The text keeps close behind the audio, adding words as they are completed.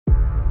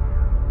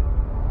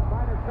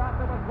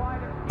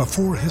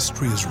Before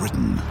history is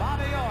written,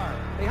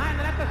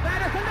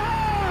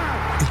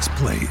 it's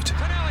played.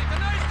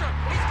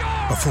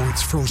 Before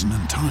it's frozen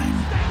in time,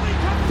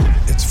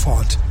 it's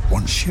fought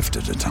one shift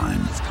at a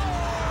time.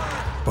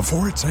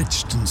 Before it's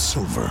etched in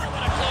silver,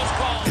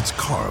 it's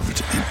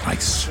carved in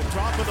ice.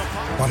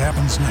 What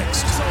happens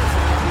next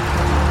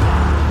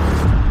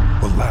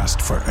will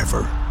last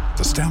forever.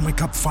 The Stanley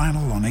Cup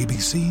Final on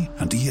ABC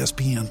and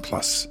ESPN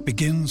Plus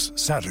begins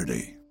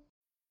Saturday.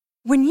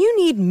 When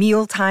you need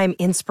mealtime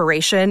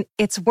inspiration,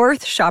 it's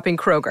worth shopping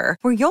Kroger,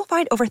 where you'll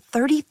find over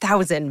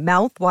 30,000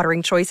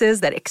 mouth-watering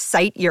choices that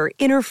excite your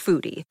inner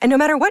foodie. And no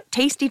matter what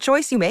tasty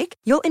choice you make,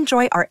 you'll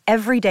enjoy our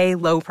everyday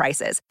low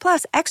prices,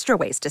 plus extra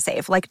ways to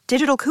save, like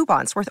digital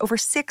coupons worth over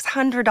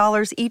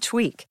 $600 each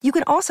week. You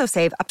can also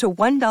save up to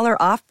 $1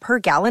 off per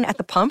gallon at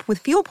the pump with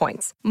fuel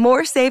points.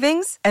 More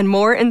savings and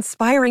more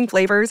inspiring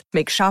flavors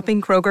make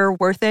shopping Kroger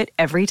worth it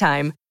every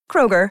time.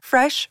 Kroger,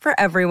 fresh for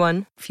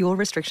everyone. Fuel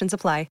restrictions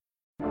apply.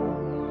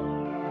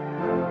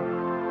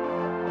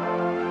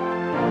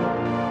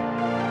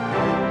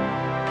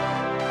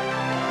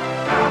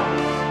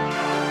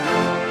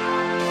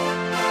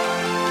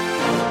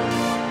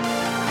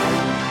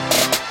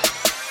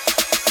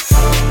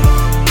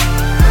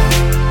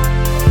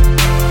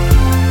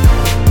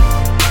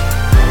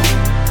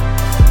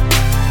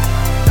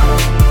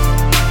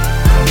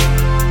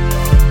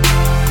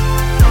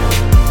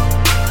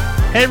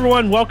 Hey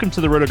everyone, welcome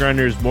to the Roto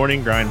Grinders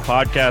Morning Grind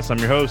Podcast. I'm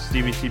your host,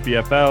 Stevie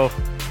TPFL.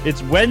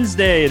 It's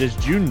Wednesday, it is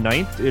June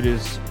 9th, it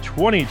is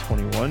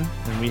 2021,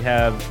 and we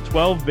have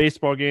 12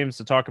 baseball games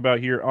to talk about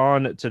here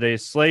on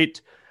today's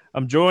slate.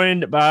 I'm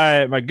joined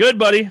by my good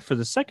buddy for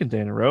the second day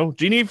in a row,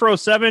 Genie for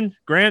 07.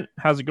 Grant,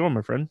 how's it going,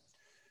 my friend?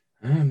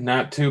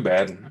 Not too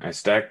bad. I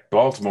stacked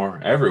Baltimore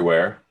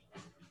everywhere,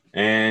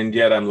 and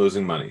yet I'm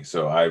losing money.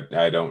 So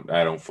I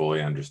don't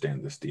fully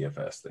understand this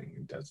DFS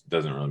thing. It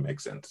doesn't really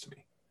make sense to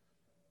me.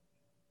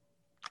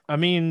 I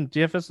mean,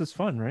 DFS is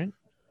fun, right?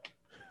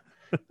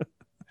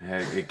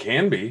 It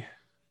can be.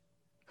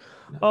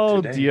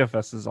 Not today.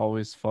 DFS is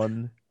always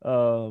fun.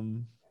 I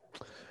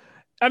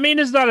mean,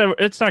 it's not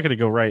going to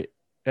go right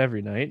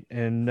every night,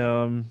 and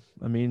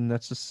I mean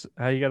that's just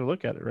how you got to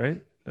look at it,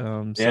 right?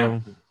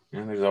 Yeah,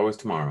 there's always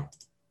tomorrow.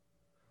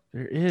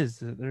 There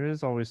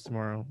is always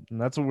tomorrow,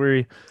 and that's what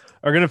we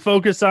are going to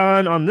focus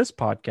on this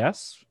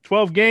podcast.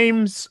 12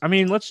 games. I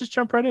mean, let's just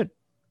jump right in.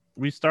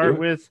 We start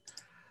with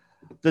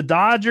the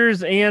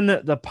Dodgers and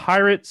the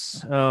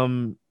Pirates.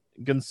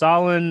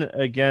 Gonsolin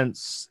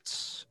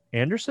against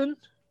Anderson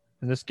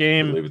in this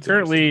game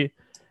currently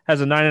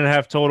has a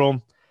 9.5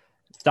 total.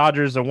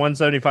 Dodgers a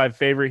 175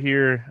 favorite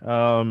here.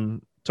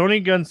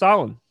 Tony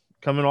Gonsolin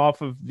coming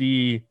off of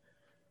this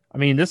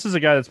is a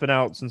guy that's been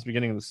out since the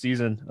beginning of the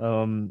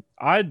season.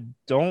 I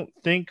don't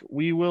think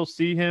we will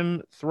see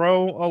him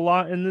throw a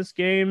lot in this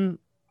game.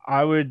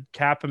 I would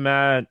cap him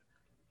at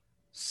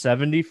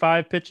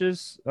 75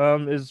 pitches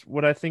is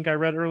what I think I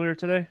read earlier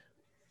today.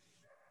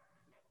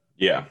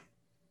 Yeah,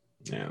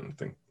 I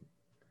think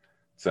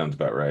sounds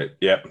about right.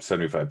 Yep,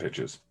 75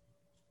 pitches.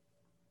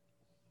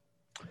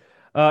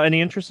 Any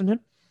interest in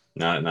him?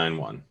 Not at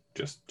 9-1.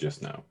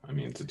 Just no. I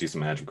mean, it's a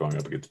decent matchup going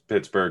up against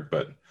Pittsburgh,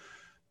 but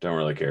don't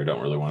really care.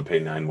 Don't really want to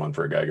pay 9-1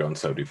 for a guy going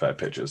 75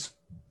 pitches.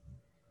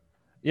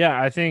 Yeah,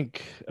 I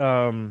think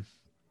at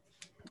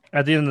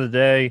the end of the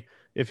day,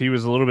 if he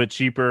was a little bit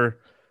cheaper,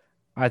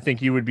 I think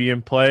he would be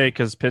in play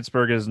because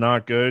Pittsburgh is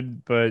not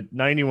good, but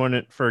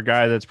 91 for a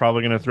guy that's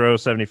probably going to throw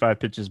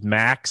 75 pitches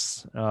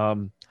max.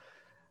 I'm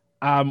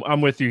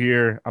with you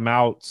here. I'm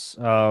out.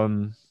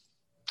 On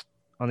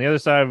the other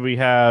side, we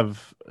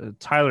have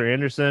Tyler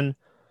Anderson.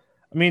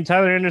 I mean,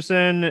 Tyler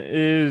Anderson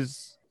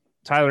is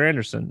Tyler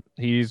Anderson.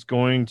 He's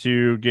going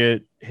to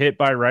get hit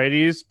by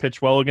righties,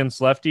 pitch well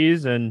against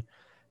lefties, and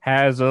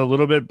has a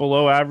little bit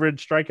below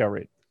average strikeout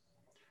rate.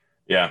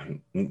 Yeah.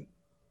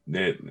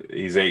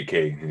 He's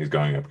 8K. He's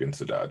going up against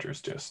the Dodgers.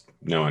 Just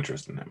no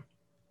interest in him.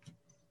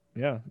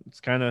 Yeah, it's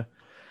kind of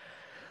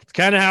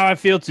how I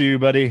feel too,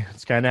 buddy.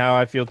 It's kind of how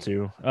I feel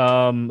too.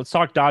 Let's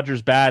talk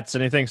Dodgers bats.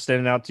 Anything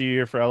standing out to you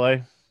here for LA?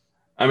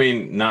 I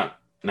mean, not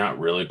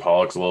really.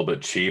 Pollock's a little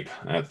bit cheap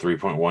at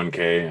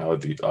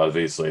 3.1K.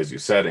 Obviously, as you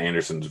said,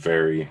 Anderson's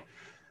very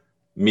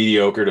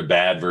mediocre to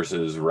bad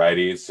versus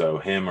righties. So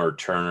him or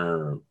Turner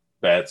or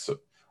Betts,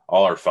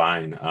 all are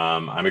fine.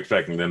 I'm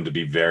expecting them to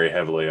be very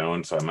heavily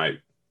owned, so I might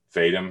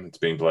fade him. It's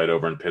being played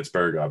over in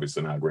Pittsburgh.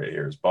 Obviously not great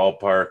here is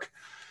ballpark.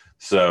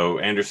 So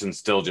Anderson's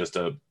still just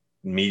a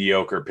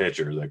mediocre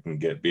pitcher that can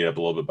get beat up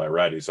a little bit by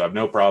righties. So I have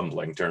no problem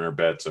playing Turner,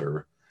 Betts,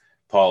 or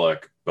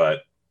Pollock,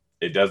 but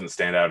it doesn't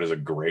stand out as a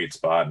great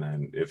spot.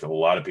 And if a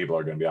lot of people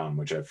are going to be on,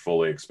 which I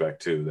fully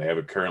expect to,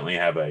 they currently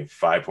have a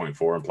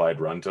 5.4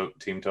 implied run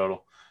team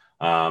total.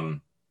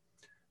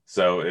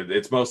 So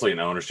it's mostly an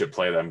ownership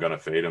play that I'm going to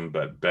fade him,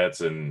 but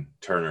Betts and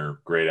Turner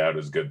grade out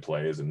as good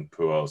plays, and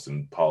Pujols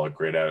and Pollock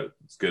grade out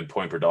as good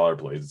point per dollar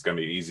plays. It's going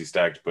to be easy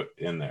stack to put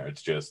in there.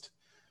 It's just,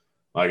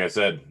 like I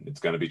said, it's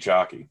going to be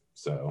chalky.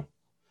 So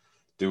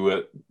do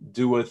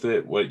with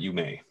it what you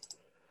may.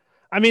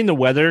 I mean, the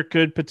weather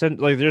could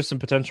potentially, like, there's some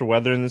potential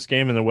weather in this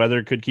game, and the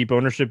weather could keep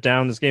ownership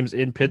down. This game's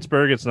in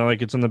Pittsburgh. It's not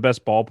like it's in the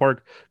best ballpark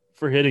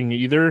for hitting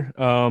either.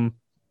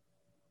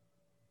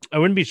 I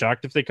wouldn't be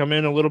shocked if they come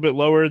in a little bit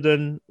lower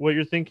than what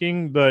you're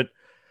thinking, but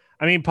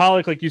I mean,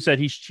 Pollock, like you said,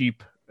 he's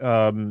cheap.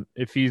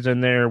 If he's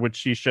in there, which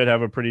he should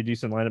have a pretty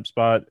decent lineup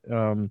spot.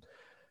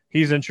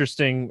 He's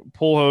interesting.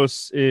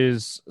 Pujols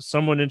is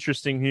somewhat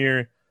interesting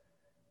here.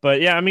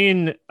 But yeah, I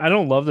mean, I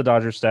don't love the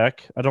Dodger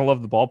stack. I don't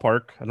love the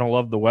ballpark. I don't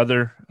love the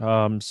weather.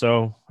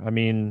 So, I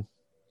mean,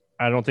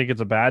 I don't think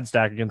it's a bad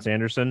stack against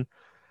Anderson.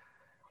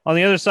 On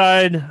the other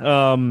side,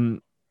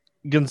 Gonsolin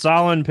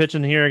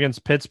pitching here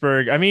against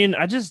Pittsburgh. I mean,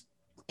 I just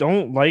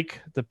don't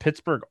like the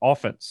Pittsburgh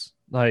offense.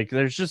 Like,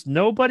 there's just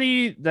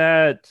nobody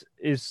that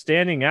is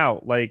standing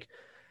out. Like,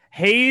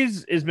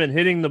 Hayes has been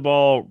hitting the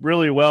ball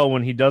really well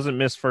when he doesn't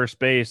miss first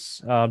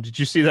base. Did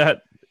you see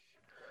that?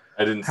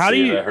 I didn't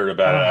see it. I heard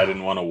about it. I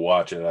didn't want to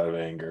watch it out of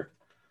anger.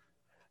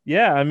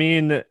 Yeah, I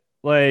mean,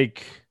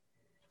 like,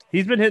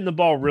 he's been hitting the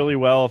ball really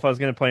well. If I was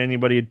going to play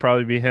anybody, it'd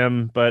probably be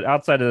him. But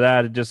outside of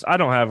that, I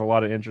don't have a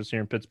lot of interest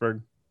here in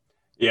Pittsburgh.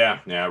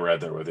 Yeah, right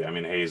there with you. I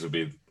mean, Hayes would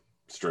be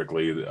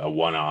strictly a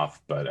one-off,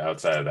 but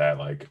outside of that,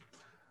 like,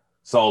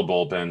 solid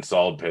bullpen,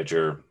 solid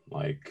pitcher,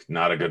 like,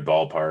 not a good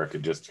ballpark.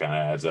 It just kind of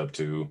adds up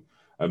to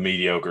a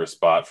mediocre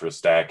spot for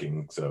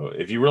stacking. So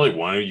if you really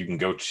want to, you can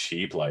go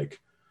cheap, like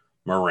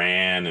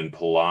Moran and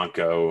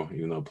Polanco,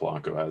 even though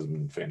Polanco has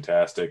been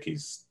fantastic.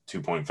 He's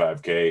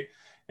 2.5K,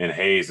 and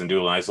Hayes, and do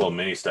a nice little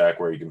mini stack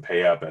where you can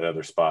pay up at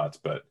other spots.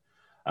 But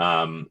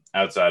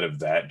outside of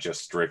that,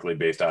 just strictly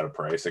based out of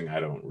pricing, I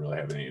don't really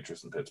have any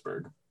interest in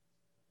Pittsburgh.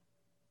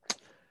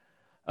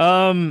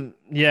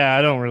 Yeah,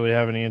 I don't really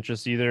have any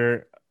interest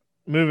either.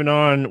 Moving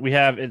on, we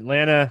have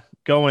Atlanta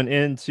going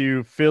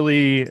into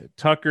Philly.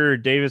 Tucker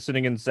Davidson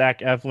against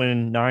Zach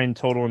Eflin, 9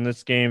 total in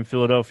this game.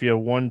 Philadelphia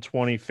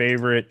 120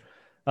 favorite.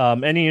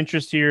 Any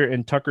interest here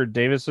in Tucker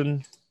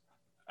Davidson?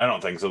 I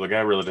don't think so. The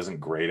guy really doesn't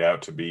grade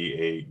out to be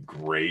a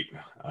great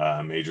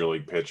major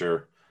league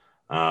pitcher.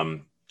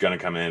 Going to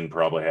come in,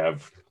 probably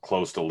have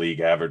close to league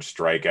average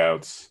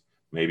strikeouts,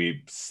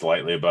 maybe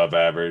slightly above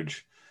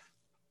average.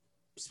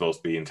 Supposed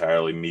to be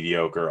entirely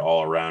mediocre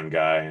all-around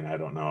guy, and I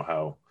don't know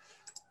how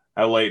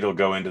late he'll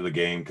go into the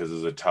game because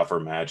it's a tougher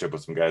matchup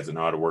with some guys that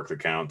know how to work the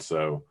count.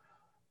 So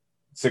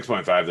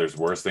 6.5, there's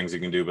worse things you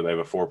can do, but they have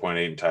a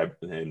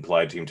 4.8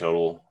 implied team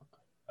total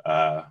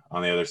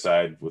on the other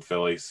side with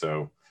Philly.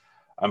 So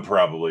I'm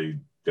probably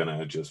going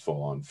to just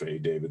full on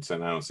fade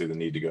Davidson. I don't see the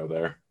need to go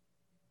there.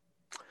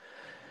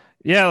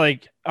 Yeah,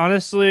 like,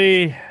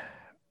 honestly,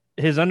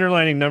 his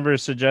underlining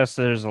numbers suggest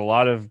there's a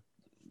lot of,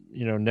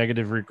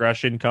 negative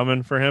regression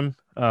coming for him.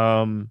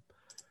 5.5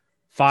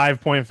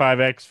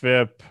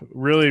 xFIP,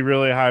 really,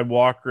 really high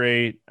walk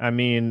rate. I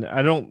mean,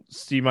 I don't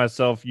see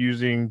myself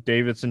using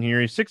Davidson here.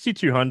 He's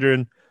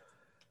 6,200.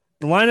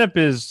 The lineup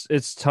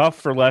it's tough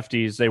for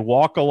lefties. They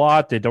walk a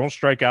lot. They don't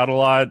strike out a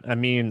lot. I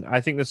mean,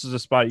 I think this is a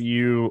spot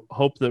you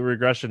hope that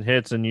regression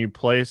hits and you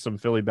play some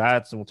Philly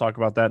bats, and we'll talk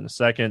about that in a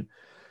second.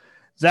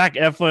 Zach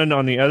Eflin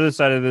on the other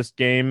side of this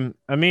game.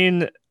 I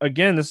mean,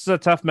 again, this is a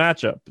tough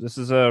matchup. This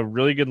is a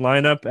really good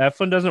lineup.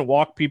 Eflin doesn't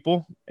walk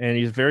people, and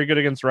he's very good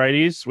against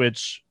righties,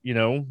 which,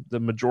 the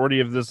majority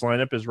of this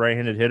lineup is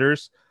right-handed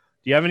hitters.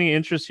 Do you have any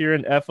interest here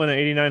in Eflin at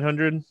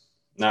 8,900?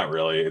 Not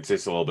really. It's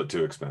just a little bit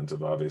too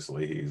expensive,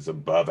 obviously. He's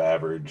above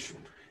average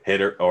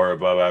hitter or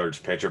above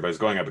average pitcher, but he's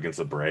going up against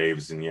the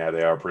Braves, and yeah,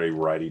 they are pretty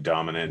righty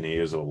dominant, and he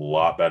is a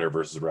lot better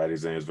versus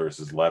righties than he is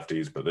versus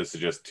lefties, but this is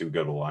just too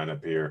good of a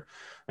lineup here.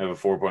 I have a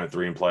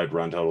 4.3 implied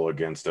run total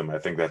against him. I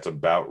think that's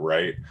about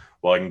right.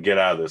 Well, I can get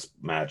out of this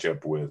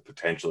matchup with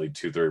potentially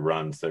 2-3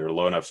 runs. They're a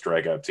low enough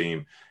strikeout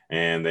team,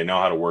 and they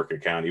know how to work a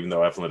count. Even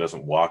though Eflin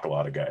doesn't walk a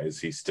lot of guys,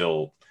 he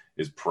still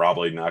is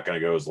probably not going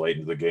to go as late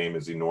into the game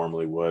as he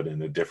normally would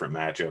in a different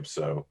matchup.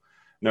 So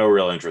no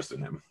real interest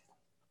in him.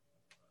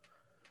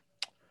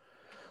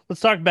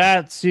 Let's talk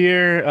bats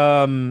here.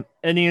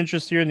 Any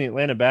interest here in the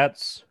Atlanta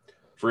bats?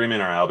 Freeman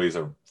or Albies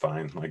are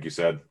fine. Like you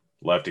said,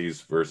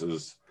 lefties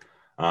versus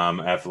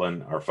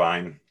Eflin are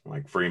fine.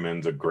 Like,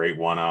 Freeman's a great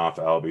one-off.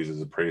 Albies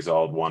is a pretty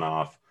solid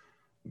one-off,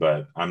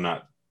 but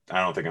I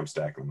don't think I'm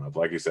stacking them up.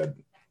 Like you said,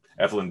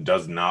 Eflin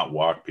does not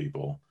walk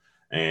people,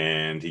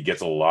 and he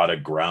gets a lot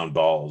of ground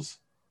balls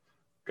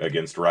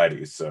against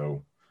righties.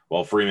 So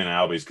while Freeman and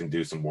Albies can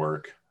do some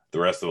work, the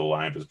rest of the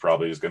lineup is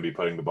probably just going to be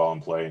putting the ball in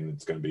play, and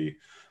it's going to be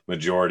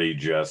majority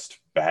just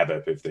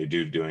BABIP if they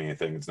do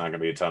anything. It's not going to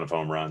be a ton of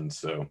home runs.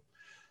 So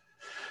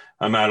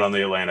I'm out on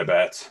the Atlanta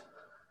bats.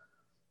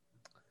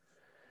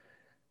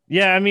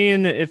 Yeah, I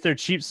mean, if they're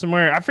cheap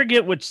somewhere, I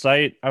forget which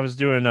site I was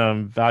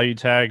doing value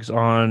tags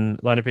on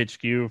Lineup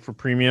HQ for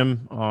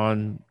premium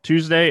on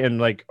Tuesday, and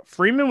like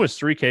Freeman was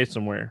 3K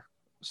somewhere.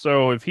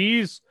 So if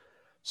he's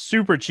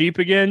super cheap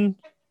again,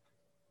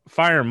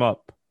 fire him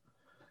up.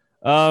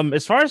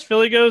 As far as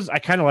Philly goes, I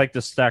kind of like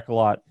this stack a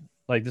lot.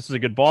 Like, this is a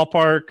good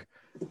ballpark.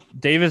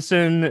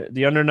 Davidson,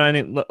 the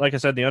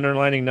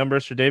underlining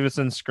numbers for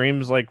Davidson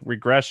screams like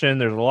regression.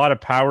 There's a lot of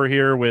power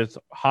here with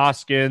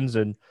Hoskins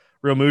and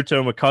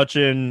Realmuto,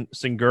 McCutchen,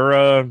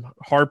 Segura,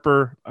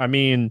 Harper. I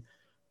mean,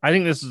 I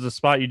think this is the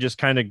spot you just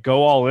kind of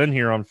go all in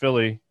here on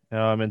Philly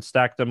and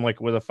stack them like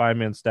with a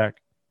 5-man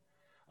stack.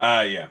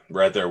 Yeah,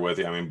 right there with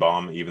you. I mean,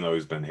 Baum, even though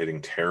he's been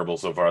hitting terrible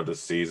so far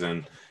this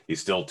season,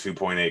 he's still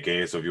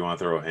 2.8K. So if you want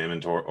to throw him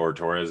and or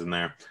Torres in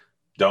there,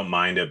 don't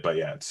mind it. But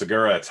yeah, it's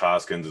Segura, it's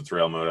Hoskins, it's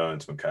Realmuto,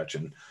 and it's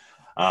McCutchen.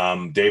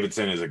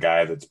 Davidson is a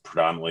guy that's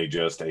predominantly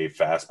just a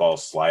fastball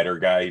slider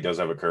guy. He does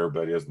have a curve,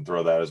 but he doesn't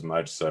throw that as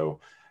much.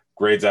 So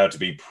grades out to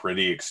be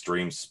pretty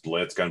extreme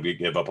splits. Going to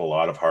give up a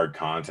lot of hard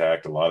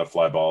contact, a lot of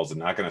fly balls, and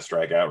not going to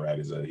strike out right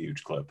is a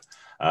huge clip.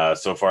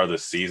 So far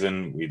this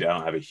season, we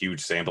don't have a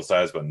huge sample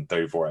size, but in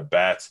 34 at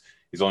bats,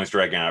 he's only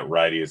striking out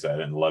righties at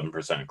an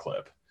 11%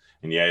 clip.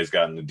 And yeah, he's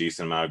gotten a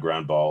decent amount of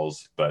ground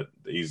balls, but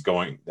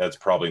that's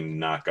probably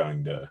not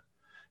going to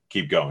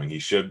keep going. He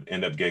should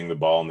end up getting the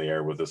ball in the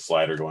air with a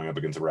slider going up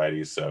against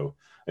righties. So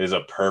it is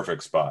a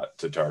perfect spot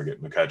to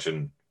target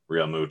McCutchen,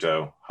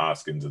 Realmuto,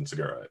 Hoskins, and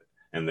Segura.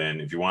 And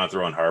then if you want to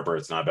throw in Harper,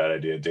 it's not a bad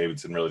idea.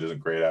 Davidson really doesn't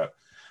grade out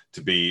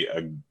to be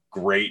a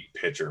great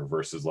pitcher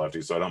versus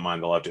lefty. So I don't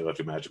mind the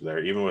lefty-lefty matchup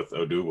there. Even with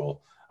Odubel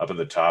up at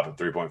the top at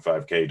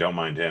 3.5K, don't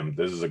mind him.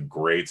 This is a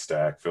great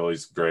stack.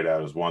 Philly's grade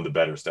out as one of the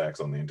better stacks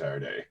on the entire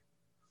day.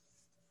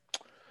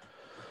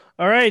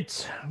 All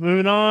right,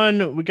 moving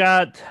on. We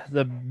got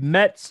the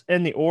Mets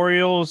and the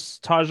Orioles.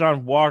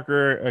 Tajon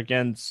Walker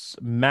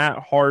against Matt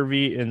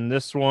Harvey in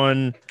this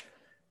one.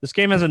 This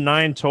game has a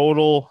 9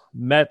 total.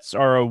 Mets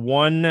are a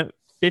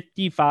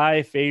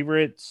 155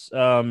 favorites.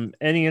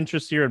 Any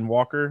interest here in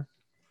Walker?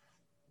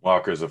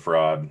 Walker's a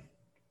fraud.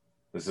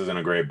 This isn't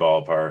a great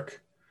ballpark.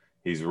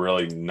 He's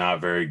really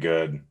not very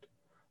good.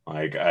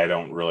 Like, I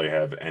don't really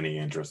have any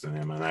interest in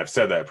him. And I've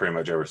said that pretty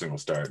much every single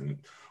start. And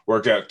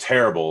worked out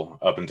terrible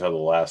up until the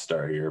last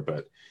start here.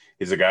 But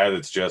he's a guy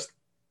that's just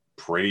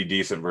pretty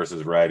decent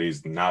versus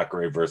righties, not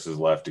great versus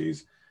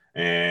lefties.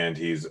 And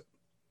he's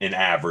an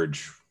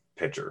average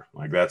pitcher.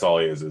 Like, that's all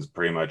he is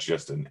pretty much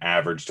just an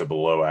average to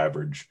below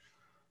average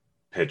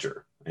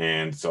pitcher.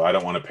 And so I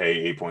don't want to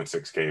pay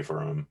 8.6K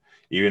for him,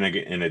 even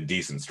in a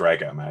decent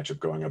strikeout matchup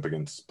going up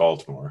against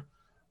Baltimore.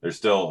 They're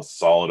still a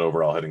solid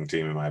overall hitting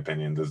team, in my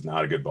opinion. This is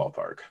not a good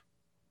ballpark.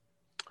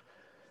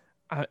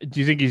 Do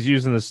you think he's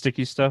using the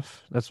sticky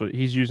stuff? That's what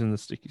he's using, the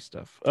sticky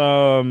stuff.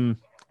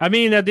 I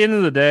mean, at the end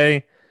of the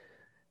day,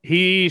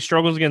 he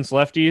struggles against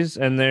lefties,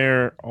 and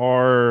there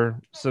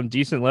are some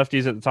decent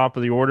lefties at the top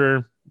of the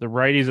order. The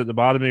righties at the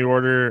bottom of the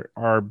order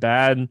are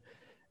bad.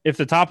 If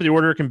the top of the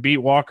order can beat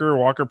Walker,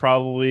 Walker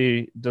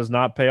probably does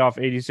not pay off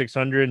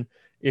 8,600.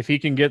 If he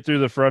can get through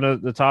the front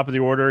of the top of the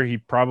order, he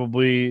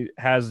probably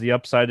has the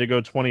upside to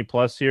go 20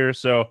 plus here.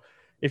 So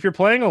if you're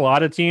playing a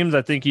lot of teams,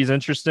 I think he's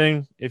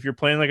interesting. If you're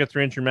playing like a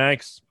 3-incher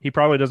max, he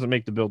probably doesn't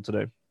make the build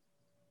today.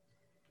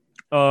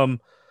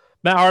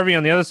 Matt Harvey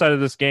on the other side of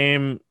this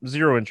game,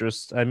 0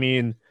 interest. I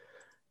mean,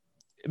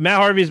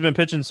 Matt Harvey's been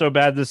pitching so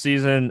bad this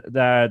season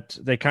that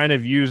they kind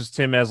of used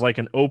him as like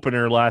an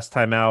opener last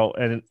time out,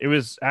 and it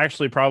was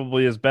actually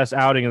probably his best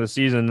outing of the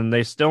season, and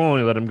they still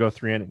only let him go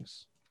 3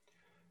 innings.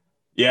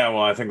 Yeah,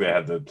 well, I think they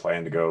had the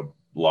plan to go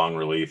long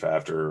relief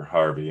after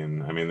Harvey,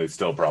 and I mean, they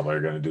still probably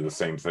are going to do the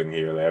same thing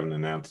here. They haven't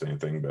announced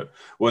anything, but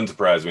wouldn't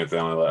surprise me if they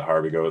only let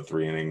Harvey go with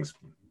 3 innings.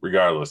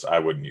 Regardless, I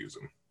wouldn't use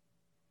him.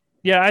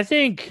 Yeah, I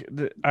think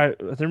I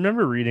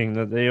remember reading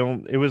that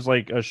it was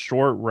like a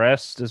short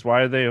rest is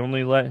why they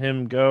only let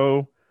him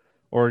go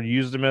or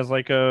used him as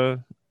like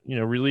a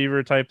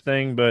reliever type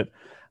thing. But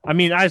I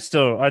mean, I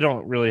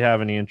don't really have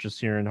any interest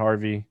here in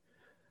Harvey.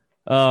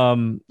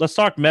 Let's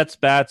talk Mets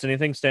bats.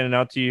 Anything standing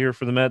out to you here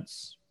for the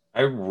Mets?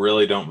 I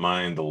really don't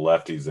mind the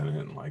lefties in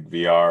it, like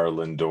VR,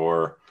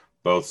 Lindor,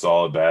 both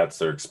solid bats.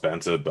 They're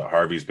expensive, but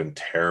Harvey's been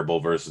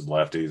terrible versus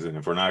lefties. And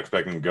if we're not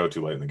expecting to go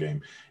too late in the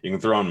game, you can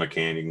throw in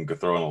McCann, you can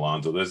throw in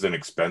Alonso. This is an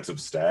expensive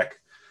stack.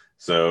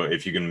 So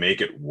if you can make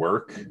it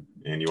work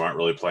and you aren't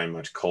really playing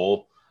much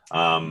Cole,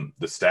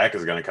 the stack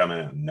is going to come in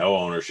at no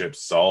ownership,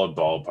 solid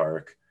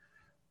ballpark,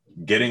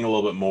 getting a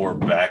little bit more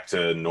back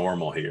to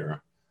normal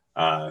here.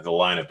 The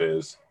lineup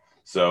is.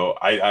 So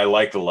I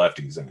like the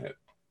lefties in it.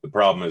 The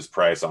problem is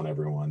price on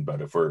everyone, but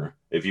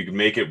if you can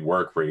make it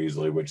work pretty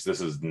easily, which this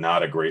is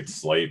not a great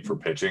slate for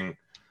pitching,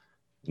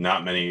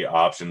 not many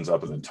options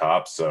up at the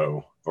top,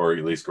 or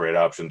at least great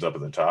options up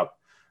at the top.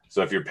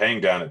 So if you're paying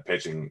down at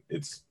pitching,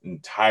 it's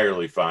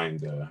entirely fine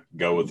to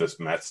go with this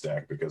Met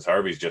stack because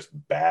Harvey's just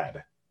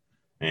bad.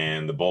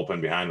 And the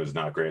bullpen behind was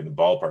not great, and the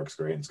ballpark's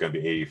great, and it's going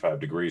to be 85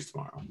 degrees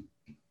tomorrow.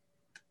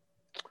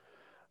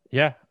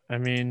 Yeah, I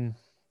mean,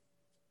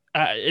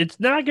 it's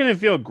not going to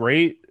feel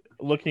great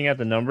looking at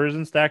the numbers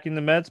and stacking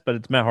the Mets, but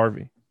it's Matt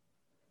Harvey.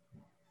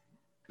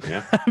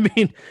 Yeah. I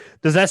mean,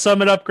 does that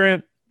sum it up,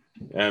 Grant?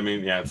 I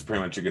mean, yeah, it's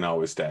pretty much you can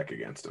always stack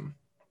against him.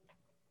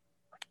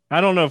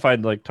 I don't know if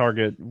I'd like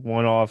target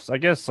one-offs. I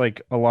guess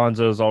like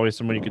Alonso is always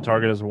someone you could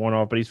target as a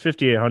one-off, but he's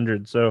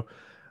 5,800. So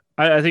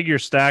I think you're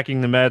stacking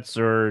the Mets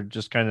or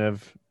just kind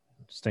of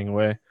staying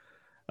away.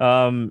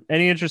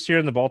 Any interest here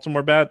in the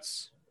Baltimore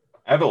bats?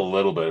 I have a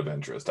little bit of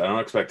interest. I don't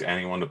expect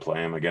anyone to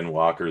play him. Again,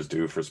 Walker's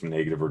due for some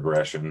negative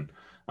regression.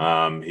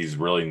 He's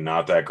really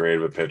not that great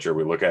of a pitcher.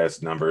 We look at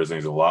his numbers, and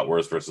he's a lot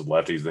worse versus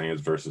lefties than he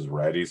is versus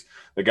righties.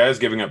 The guy's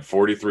giving up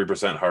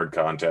 43% hard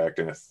contact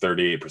and a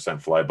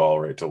 38% fly ball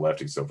rate to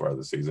lefties so far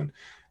this season.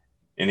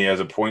 And he has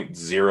a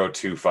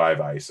 .025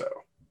 ISO.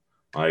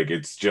 Like,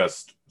 it's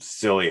just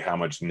silly how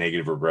much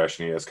negative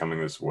regression he has coming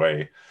this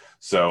way.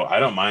 So I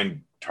don't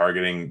mind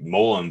targeting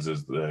Mullins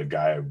is the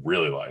guy I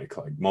really like.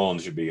 Like,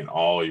 Mullins should be in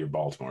all your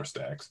Baltimore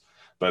stacks.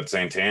 But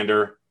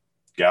Santander,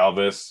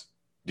 Galvis,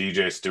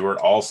 DJ Stewart,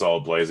 all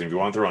solid plays. And if you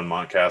want to throw in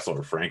Montcastle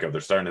or Franco, they're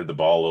starting to hit the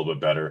ball a little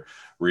bit better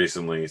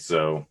recently.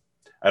 So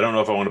I don't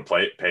know if I want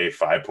to pay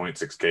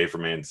 $5.6K for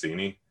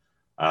Mancini.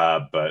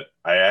 But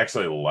I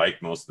actually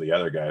like most of the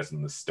other guys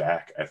in the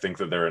stack. I think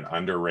that they're an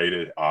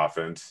underrated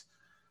offense.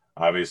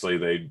 Obviously,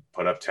 they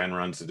put up 10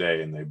 runs a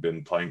day, and they've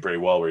been playing pretty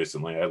well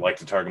recently. I'd like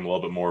to target them a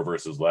little bit more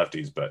versus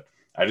lefties, but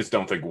I just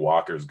don't think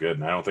Walker's good,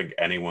 and I don't think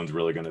anyone's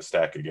really going to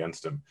stack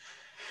against him.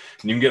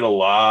 And you can get a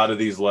lot of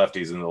these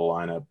lefties into the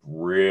lineup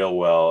real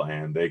well,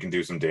 and they can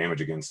do some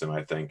damage against him,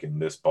 I think, in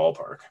this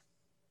ballpark.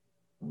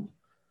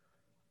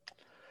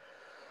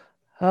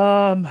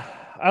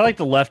 I like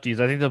the lefties.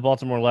 I think the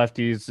Baltimore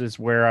lefties is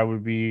where I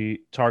would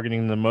be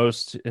targeting the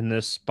most in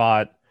this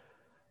spot.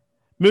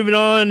 Moving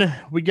on,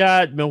 we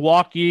got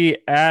Milwaukee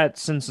at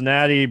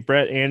Cincinnati.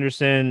 Brett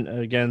Anderson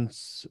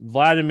against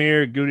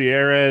Vladimir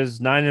Gutierrez,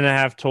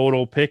 9.5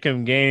 total. Pick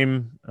 'em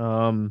game.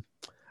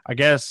 I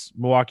guess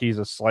Milwaukee's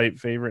a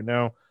slight favorite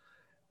now.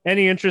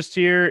 Any interest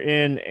here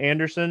in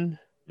Anderson?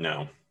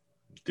 No.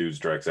 Dude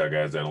strikes out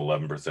guys at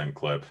 11%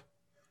 clip.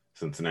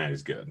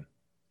 Cincinnati's good.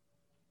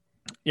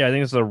 Yeah, I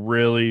think it's a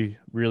really,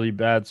 really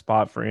bad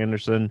spot for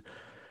Anderson.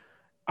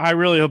 I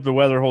really hope the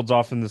weather holds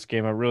off in this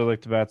game. I really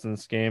like the bats in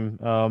this game.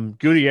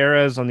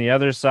 Gutierrez on the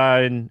other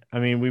side, I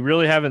mean, we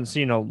really haven't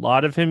seen a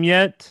lot of him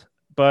yet,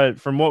 but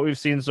from what we've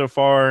seen so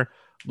far,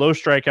 low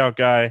strikeout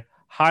guy,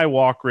 high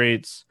walk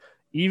rates.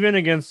 Even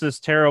against this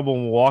terrible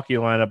Milwaukee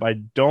lineup, I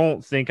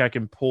don't think I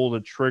can pull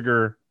the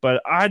trigger.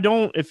 But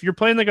if you're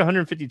playing like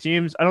 150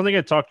 teams, I don't think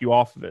I'd talk you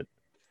off of it.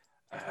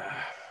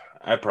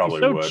 I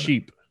probably would.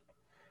 Cheap.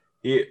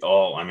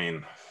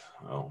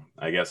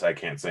 I guess I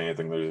can't say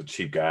anything. There's a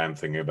cheap guy I'm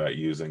thinking about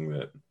using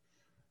that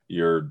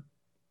you're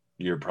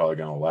probably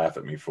going to laugh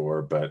at me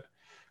for, but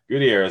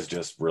Gutierrez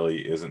just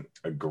really isn't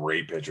a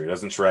great pitcher. He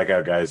doesn't strike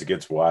out guys. He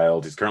gets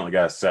wild. He's currently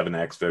got a 7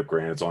 xFIP.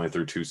 Granted, it's only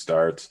through 2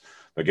 starts,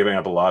 but giving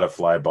up a lot of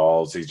fly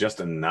balls. He's just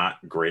a not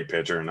great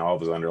pitcher, and all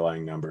of his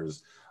underlying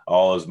numbers,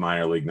 all his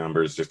minor league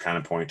numbers just kind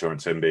of point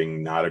towards him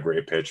being not a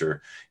great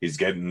pitcher. He's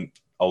getting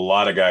a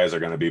lot of guys are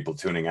going to be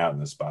platooning out in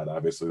this spot.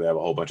 Obviously, they have a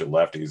whole bunch of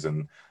lefties,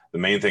 and the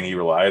main thing he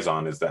relies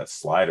on is that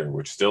slider,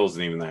 which still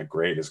isn't even that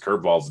great. His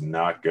curveball's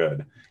not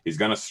good. He's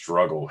going to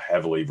struggle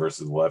heavily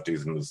versus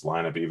lefties in this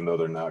lineup, even though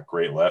they're not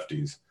great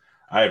lefties.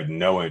 I have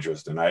no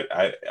interest, and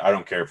I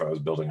don't care if I was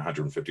building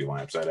 150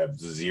 lineups. I'd have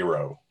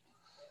 0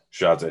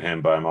 shots at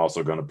him, but I'm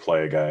also going to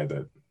play a guy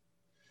that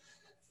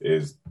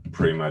is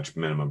pretty much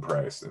minimum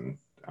price, and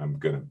I'm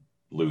going to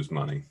lose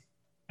money.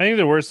 I think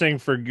the worst thing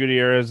for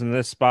Gutierrez in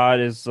this spot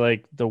is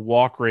like the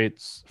walk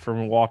rates for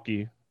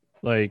Milwaukee.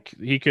 Like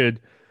he could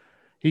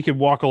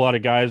walk a lot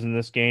of guys in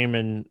this game,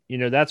 and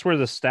that's where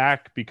the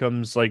stack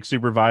becomes like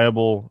super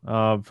viable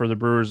for the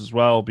Brewers as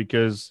well.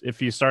 Because if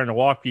he's starting to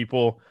walk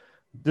people,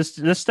 this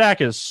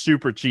stack is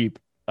super cheap.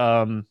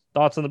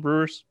 Thoughts on the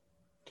Brewers?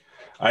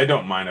 I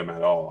don't mind them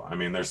at all. I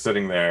mean, they're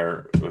sitting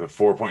there with a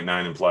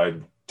 4.9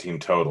 implied team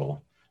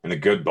total in a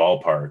good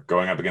ballpark,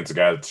 going up against a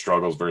guy that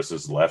struggles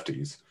versus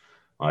lefties.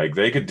 Like,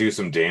 they could do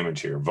some damage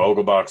here.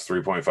 Vogelbach's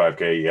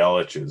 3.5K.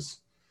 Yelich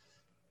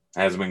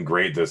hasn't been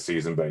great this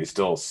season, but he's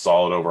still a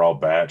solid overall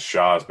bat.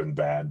 Shaw's been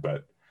bad,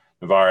 but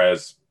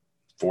Narvaez,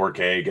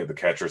 4K, get the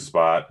catcher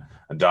spot.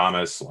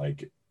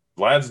 Adames,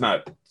 Vlad's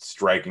not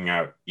striking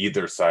out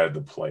either side of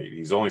the plate.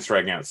 He's only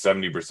striking out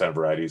 70% of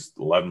righties,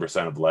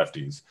 11% of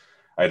lefties.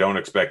 I don't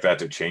expect that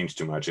to change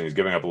too much, and he's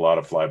giving up a lot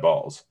of fly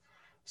balls.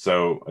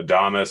 So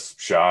Adames,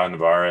 Shaw,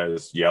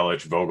 Narvaez,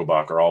 Yelich,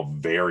 Vogelbach are all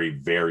very,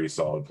 very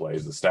solid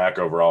plays. The stack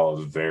overall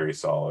is very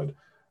solid.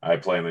 I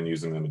plan on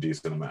using them a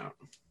decent amount.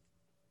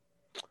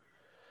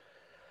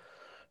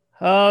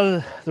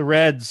 The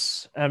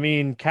Reds. I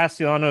mean,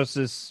 Castellanos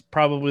is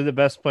probably the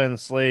best play on the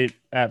slate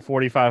at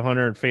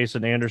 4,500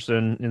 facing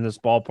Anderson in this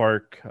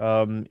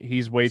ballpark.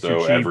 He's way too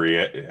cheap.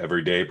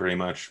 Every day, pretty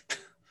much.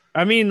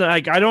 I mean, I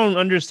don't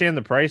understand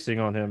the pricing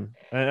on him.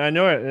 I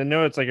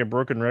know it's like a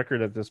broken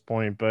record at this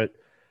point, but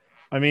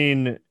I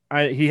mean,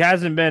 he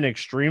hasn't been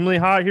extremely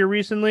hot here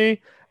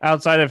recently,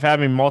 outside of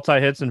having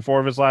multi-hits in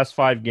 4 of his last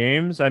 5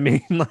 games. I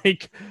mean,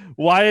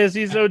 why is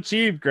he so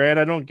cheap, Grant?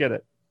 I don't get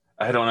it.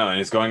 I don't know. And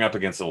he's going up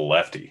against a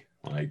lefty.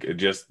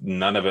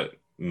 None of it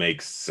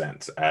makes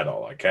sense at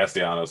all.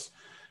 Castellanos,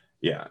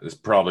 is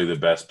probably the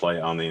best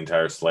play on the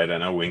entire slate. I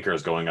know Winker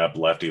is going up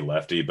lefty,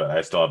 but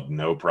I still have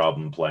no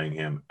problem playing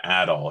him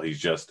at all. He's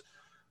just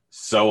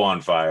so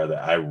on fire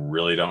that I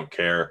really don't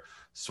care.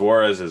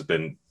 Suarez has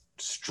been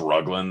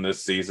struggling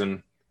this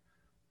season,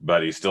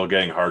 but he's still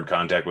getting hard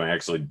contact when he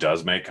actually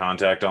does make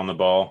contact on the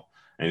ball,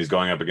 and he's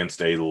going up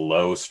against a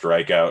low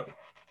strikeout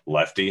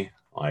lefty.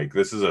 Like,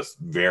 this is a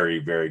very,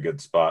 very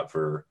good spot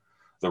for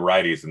the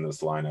righties in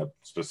this lineup,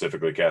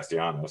 specifically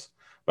Castellanos.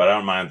 But I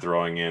don't mind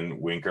throwing in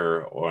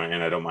Winker,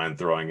 and I don't mind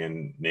throwing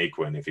in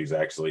Naquin if he's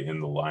actually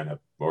in the lineup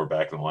or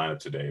back in the lineup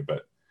today.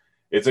 But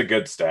it's a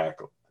good stack.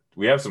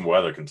 We have some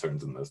weather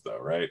concerns in this, though,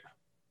 right?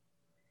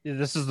 Yeah,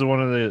 this is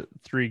one of the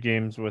 3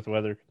 games with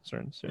weather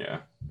concerns. Yeah.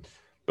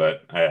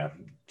 But,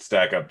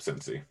 stack up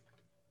Cincy.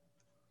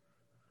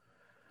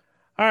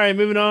 All right,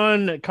 moving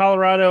on.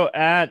 Colorado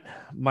at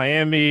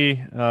Miami.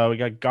 We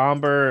got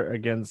Gomber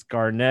against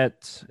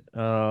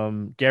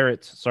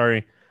Garrett.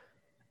 Sorry.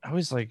 I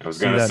was going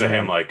to say,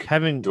 I'm like,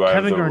 Kevin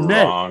Kevin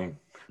Garnett. Wrong?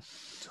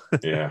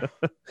 Yeah.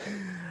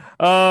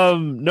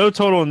 No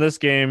total in this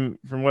game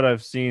from what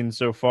I've seen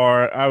so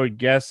far. I would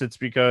guess it's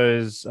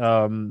because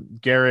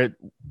Garrett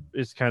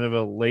is kind of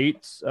a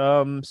late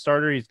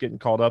starter. He's getting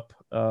called up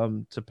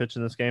to pitch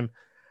in this game.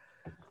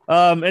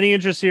 Any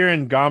interest here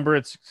in Gomber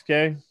at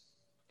 6K?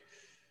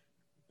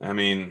 I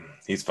mean,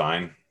 he's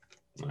fine.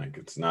 Like,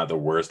 it's not the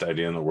worst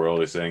idea in the world.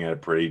 He's sitting at a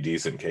pretty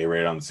decent K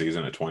rate on the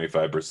season at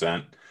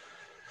 25%.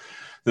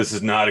 This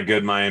is not a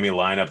good Miami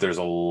lineup. There's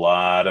a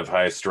lot of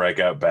high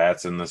strikeout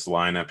bats in this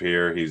lineup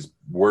here. He's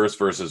worse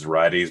versus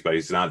righties, but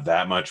he's not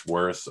that much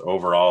worse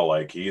overall.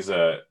 Like, he's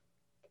a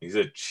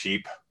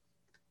cheap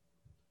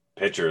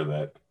pitcher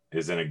that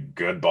is in a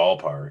good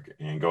ballpark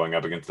and going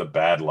up against a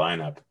bad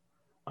lineup.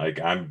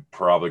 Like, I'm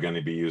probably going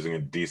to be using a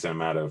decent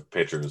amount of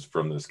pitchers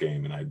from this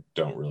game, and I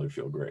don't really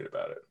feel great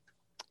about it.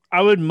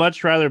 I would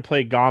much rather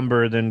play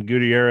Gomber than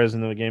Gutierrez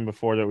in the game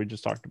before that we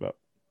just talked about.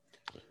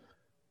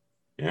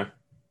 Yeah.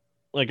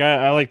 Like,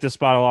 I like this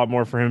spot a lot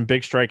more for him.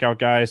 Big strikeout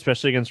guy,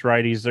 especially against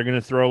righties. They're going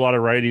to throw a lot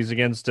of righties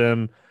against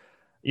him.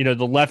 You know,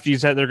 the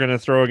lefties that they're going to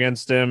throw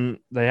against him,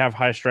 they have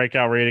high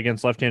strikeout rate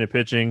against left-handed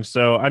pitching.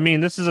 So, I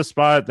mean, this is a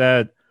spot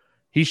that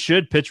he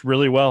should pitch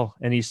really well,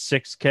 and he's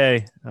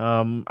 6K.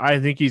 I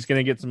think he's going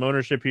to get some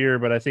ownership here,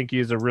 but I think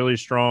he's a really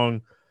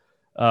strong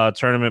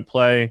tournament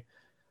play.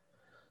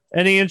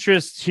 Any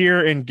interest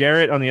here in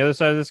Garrett on the other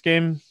side of this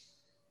game?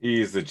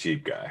 He's the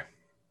cheap guy.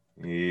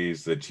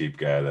 He's the cheap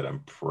guy that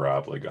I'm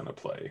probably going to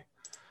play.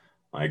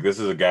 Like, this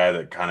is a guy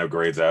that kind of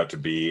grades out to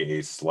be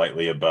a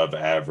slightly above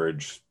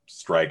average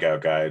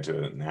strikeout guy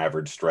to an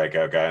average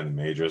strikeout guy in the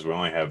majors. We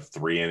only have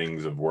 3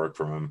 innings of work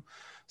from him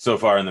so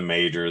far in the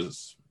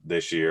majors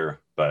this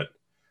year, but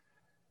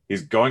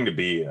he's going to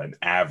be an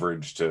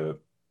average to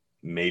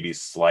maybe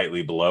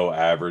slightly below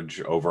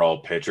average overall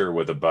pitcher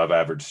with above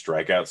average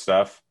strikeout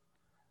stuff.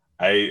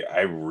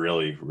 I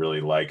really,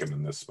 really like him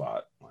in this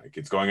spot. Like,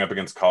 it's going up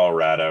against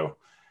Colorado.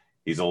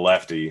 He's a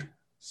lefty,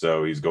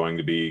 so he's going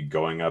to be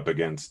going up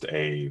against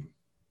a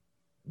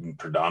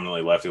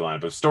predominantly lefty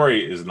lineup. If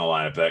Story is in the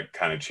lineup, that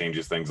kind of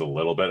changes things a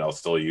little bit. I'll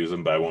still use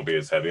him, but I won't be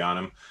as heavy on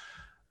him.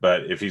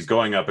 But if he's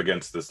going up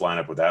against this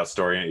lineup without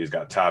Story, he's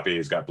got Toppy,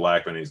 he's got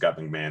Blackman, he's got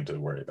McMahon to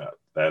worry about.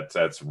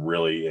 That's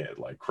really it.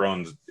 Like,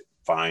 Cron's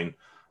fine,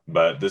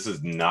 but this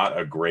is not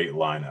a great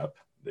lineup.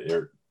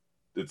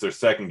 It's their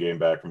second game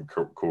back from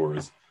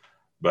Coors.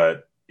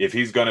 But if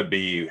he's going to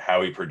be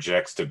how he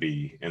projects to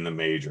be in the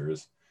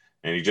majors,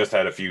 and he just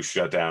had a few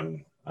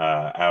shutdown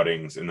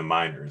outings in the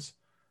minors,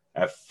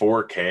 at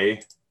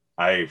 4K,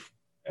 I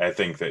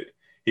think that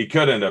he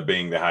could end up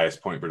being the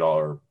highest point per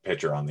dollar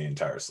pitcher on the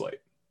entire slate.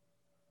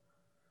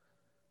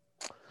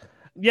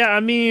 Yeah, I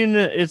mean,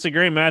 it's a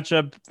great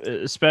matchup,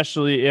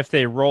 especially if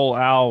they roll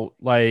out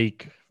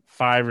like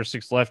 5 or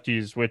 6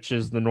 lefties, which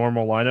is the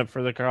normal lineup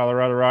for the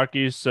Colorado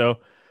Rockies. So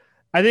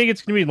I think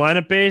it's going to be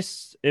lineup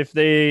based. If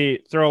they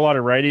throw a lot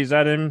of righties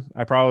at him,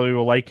 I probably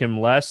will like him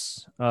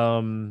less.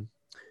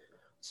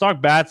 Let's talk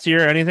bats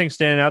here. Anything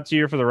standing out to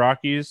you for the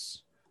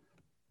Rockies?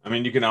 I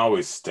mean, you can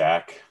always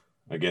stack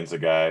against a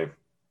guy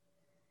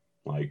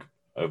like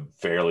a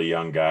fairly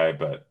young guy,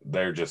 but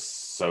they're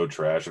just so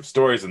trash. If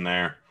Story's in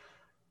there,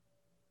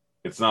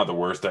 it's not the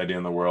worst idea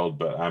in the world,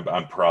 but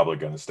I'm probably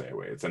going to stay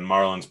away. It's in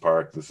Marlins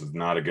Park. This is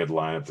not a good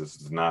lineup. This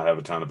does not have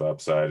a ton of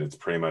upside. It's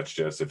pretty much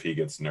just if he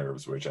gets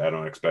nerves, which I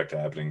don't expect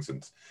happening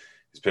since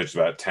he's pitched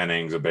about 10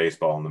 innings of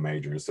baseball in the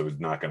majors, so he's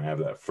not going to have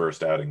that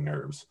first outing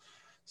nerves.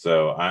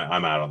 So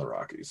I'm out on the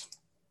Rockies.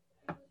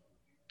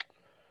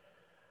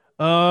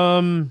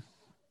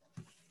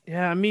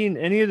 Yeah, I mean,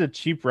 any of the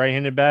cheap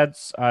right-handed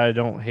bats, I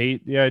don't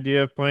hate the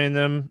idea of playing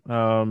them.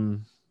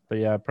 But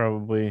yeah,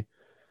 probably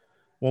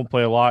won't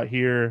play a lot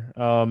here.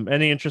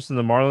 Any interest in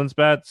the Marlins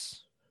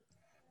bats?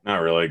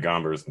 Not really.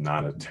 Gomber's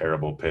not a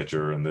terrible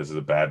pitcher, and this is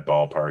a bad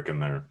ballpark in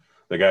there.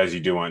 The guys you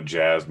do want,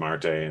 Jazz,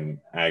 Marte, and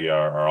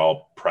Aguilar, are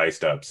all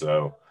priced up,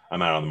 so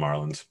I'm out on the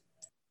Marlins.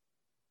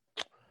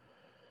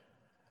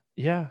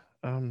 Yeah,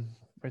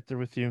 right there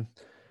with you.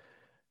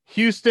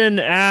 Houston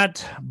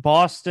at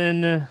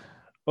Boston.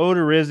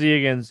 Odorizzi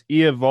against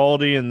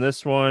Eovaldi in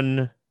this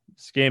one.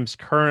 This game's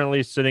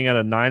currently sitting at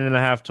a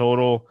 9.5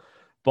 total.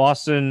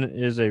 Boston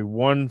is a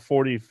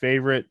 140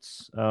 favorite.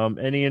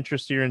 Any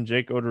interest here in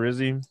Jake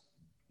Odorizzi?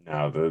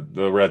 No,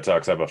 the Red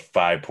Sox have a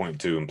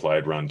 5.2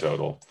 implied run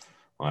total.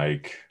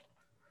 Like,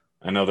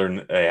 I know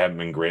they haven't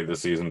been great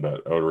this season,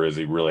 but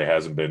Odorizzi really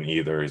hasn't been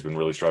either. He's been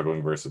really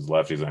struggling versus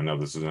lefties. I know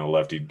this isn't a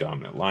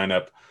lefty-dominant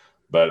lineup,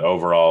 but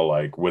overall,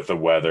 like with the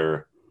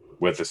weather,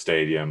 with the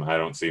stadium, I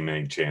don't see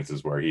many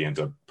chances where he ends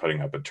up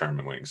putting up a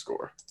tournament-winning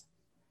score.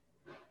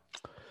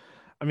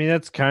 I mean,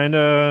 that's kind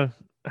of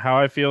how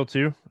I feel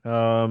too. I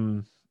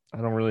don't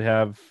really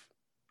have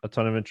a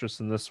ton of interest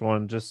in this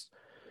one. Just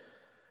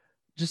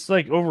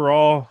like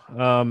overall,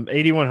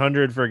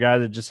 8,100 for a guy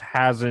that just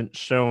hasn't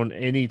shown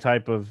any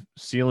type of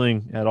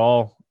ceiling at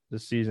all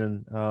this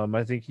season.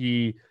 I think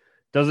he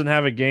doesn't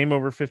have a game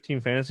over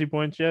 15 fantasy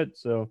points yet.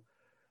 So,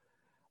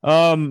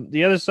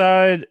 the other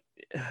side,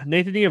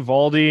 Nathan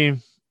Eovaldi.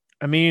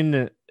 I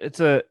mean, it's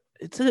an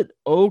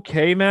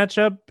okay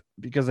matchup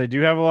because they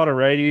do have a lot of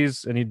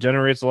righties and he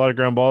generates a lot of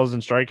ground balls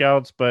and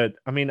strikeouts. But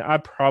I mean, I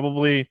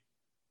probably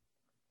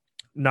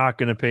not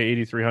going to pay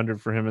 8,300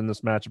 for him in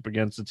this matchup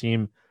against a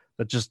team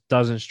that just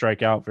doesn't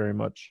strike out very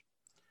much.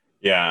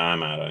 Yeah,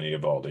 I'm out on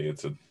Eovaldi.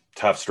 It's a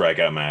tough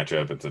strikeout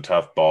matchup. It's a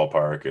tough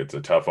ballpark. It's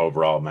a tough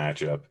overall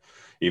matchup.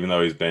 Even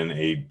though he's been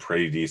a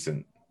pretty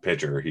decent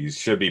pitcher, he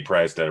should be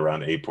priced at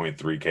around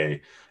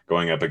 8.3K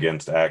going up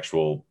against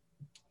actual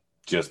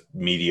just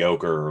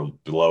mediocre or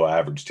below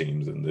average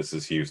teams. And this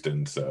is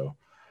Houston. So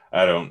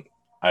I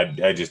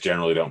just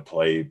generally don't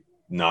play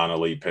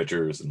non-elite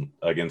pitchers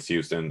against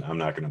Houston. I'm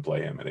not going to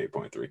play him at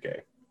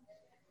 8.3K.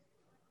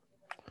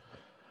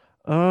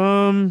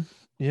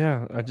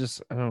 Yeah, I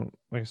don't,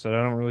 like I said,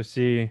 I don't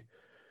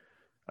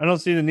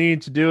see the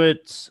need to do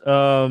it.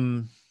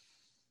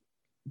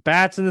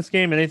 Bats in this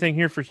game, anything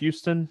here for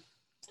Houston?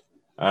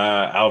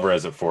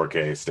 Alvarez at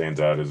 4K stands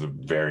out as a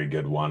very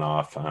good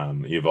one-off.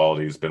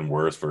 Eovaldi's been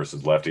worse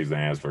versus lefties than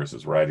he has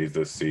versus righties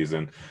this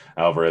season.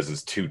 Alvarez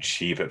is too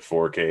cheap at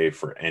 4K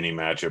for any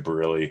matchup,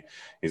 really.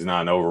 He's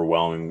not an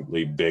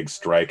overwhelmingly big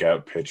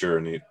strikeout pitcher,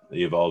 and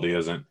Eovaldi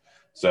isn't.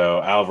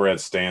 So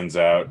Alvarez stands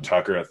out.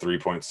 Tucker at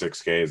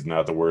 3.6K is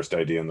not the worst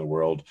idea in the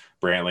world.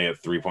 Brantley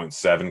at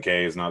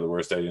 3.7K is not the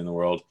worst idea in the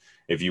world.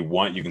 If you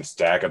want, you can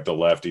stack up the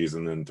lefties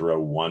and then throw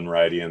one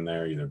righty in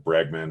there, either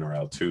Bregman or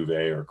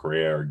Altuve or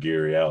Correa or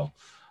Gurriel,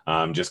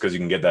 just because you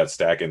can get that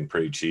stack in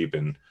pretty cheap.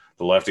 And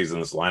the lefties in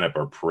this lineup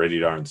are pretty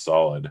darn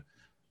solid.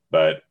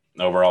 But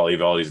overall,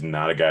 Eovaldi's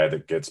not a guy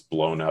that gets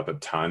blown up a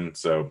ton.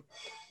 So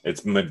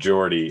it's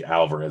majority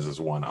Alvarez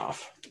is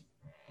one-off.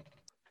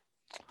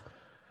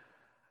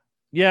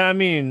 Yeah, I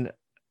mean,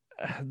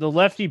 the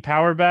lefty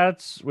power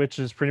bats, which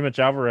is pretty much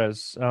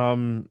Alvarez,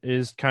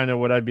 is kind of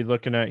what I'd be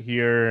looking at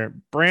here.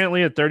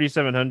 Brantley at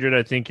 3,700,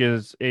 I think,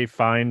 is a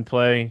fine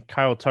play.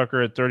 Kyle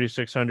Tucker at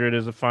 3,600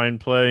 is a fine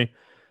play.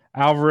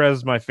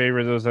 Alvarez, my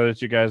favorite. Those other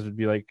two guys would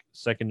be like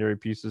secondary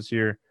pieces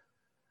here.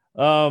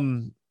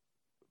 The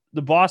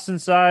Boston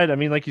side, I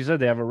mean, like you said,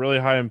 they have a really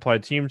high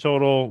implied team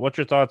total. What's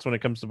your thoughts when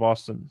it comes to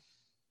Boston?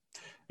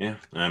 Yeah,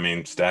 I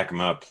mean, stack them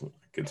up.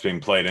 It's being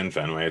played in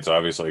Fenway. It's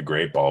obviously a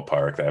great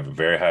ballpark. They have a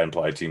very high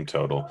implied team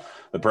total.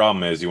 The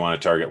problem is you want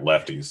to target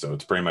lefties, so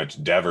it's pretty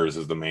much Devers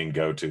is the main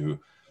go-to.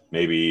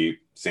 Maybe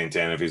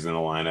Santana if he's in the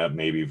lineup,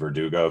 maybe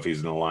Verdugo if he's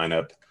in the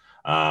lineup.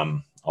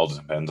 All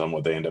just depends on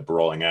what they end up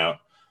rolling out.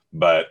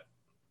 But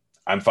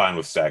I'm fine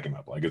with stacking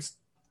up. Like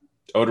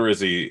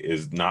Odorizzi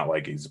is not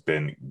like he's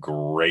been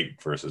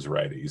great versus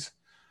righties.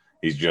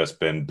 He's just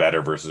been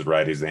better versus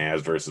righties than he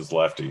has versus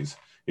lefties.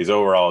 He's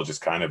overall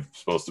just kind of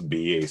supposed to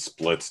be a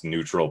splits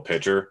neutral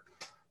pitcher.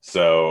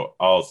 So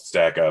I'll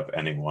stack up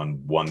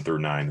anyone 1 through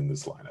 9 in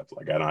this lineup.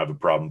 Like I don't have a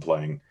problem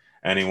playing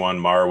anyone.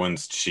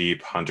 Marwin's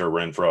cheap. Hunter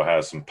Renfroe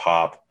has some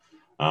pop.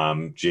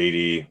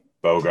 JD,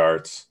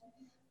 Bogarts,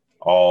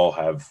 all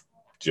have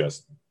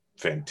just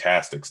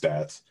fantastic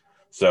stats.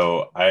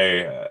 So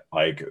I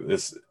like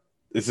this.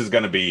 This is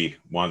going to be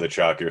one of the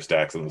chalkier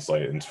stacks on the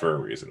slate, and it's for a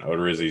reason.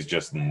 Odorizzi's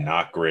just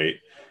not great,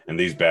 and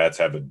these bats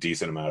have a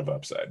decent amount of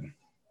upside.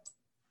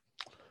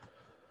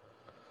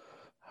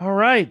 All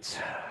right,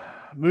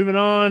 moving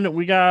on.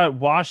 We got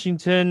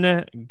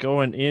Washington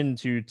going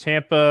into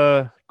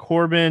Tampa.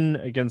 Corbin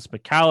against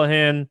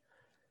McCallaghan.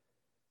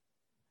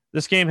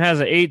 This game has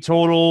an 8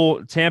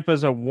 total.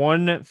 Tampa's a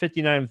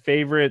 159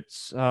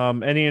 favorites.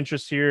 Any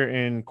interest here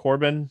in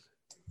Corbin?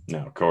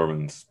 No,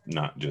 Corbin's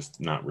not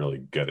really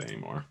good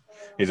anymore.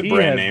 He's a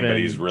brand name, but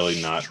he's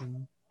really not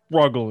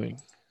struggling.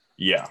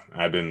 Yeah,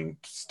 I've been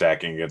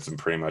stacking against him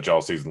pretty much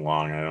all season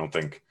long. I don't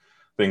think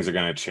things are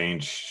going to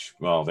change.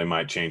 Well, they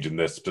might change in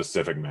this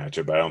specific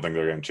matchup, but I don't think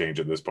they're going to change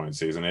at this point in the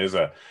season. It is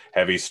a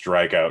heavy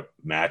strikeout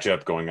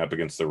matchup going up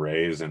against the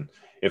Rays. And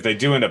if they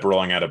do end up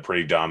rolling out a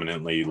pretty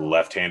dominantly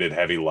left-handed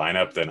heavy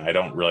lineup, then I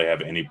don't really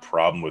have any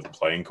problem with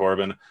playing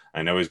Corbin.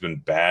 I know he's been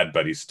bad,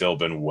 but he's still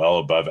been well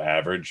above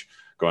average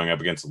going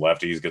up against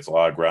lefties, gets a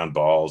lot of ground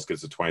balls,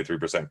 gets a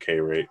 23% K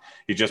rate.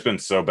 He's just been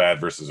so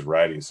bad versus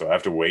righties. So I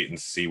have to wait and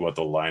see what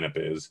the lineup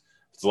is.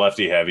 If it's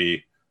lefty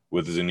heavy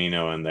with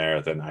Zunino in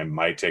there, then I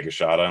might take a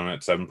shot on him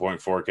at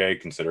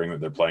 7.4K, considering that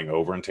they're playing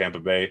over in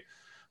Tampa Bay.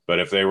 But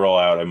if they roll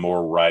out a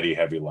more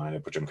righty-heavy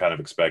lineup, which I'm kind of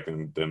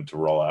expecting them to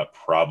roll out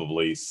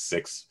probably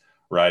 6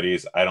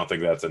 righties, I don't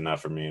think that's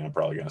enough for me, and I'm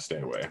probably going to stay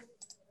away.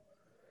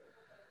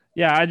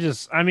 Yeah,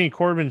 I mean,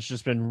 Corbin's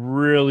just been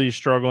really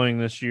struggling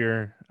this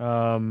year.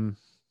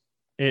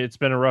 It's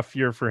been a rough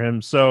year for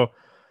him. So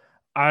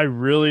I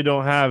really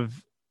don't have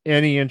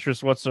any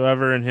interest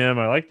whatsoever in him.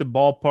 I like the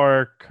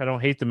ballpark. I don't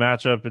hate the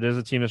matchup. It is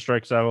a team that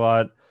strikes out a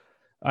lot.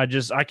 I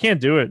can't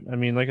do it. I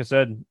mean, like I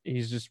said,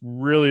 he's just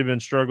really been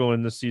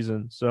struggling this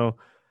season. So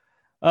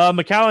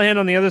McCallahan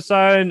on the other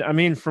side, I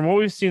mean, from what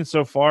we've seen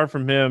so far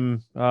from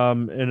him,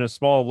 in a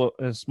small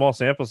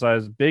sample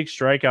size, big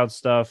strikeout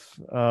stuff.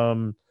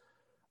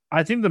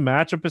 I think the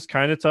matchup is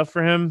kind of tough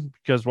for him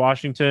because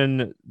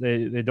Washington,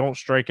 they don't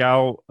strike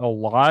out a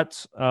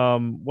lot.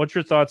 What's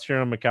your thoughts here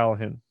on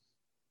McCallahan?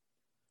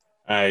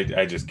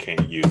 I just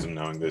can't use him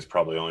knowing there's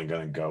probably only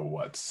going to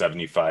go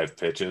 75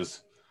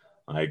 pitches.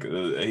 Like,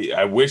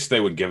 I wish they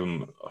would give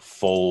him a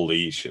full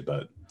leash,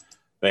 but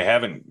they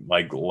haven't.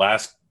 Like,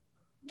 last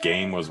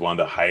game was one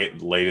of the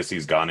latest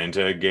he's gone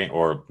into a game,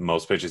 or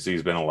most pitches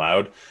he's been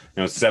allowed. And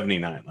it was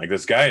 79. Like,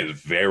 this guy is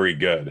very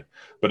good,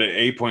 but at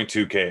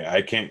 8.2K,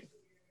 I can't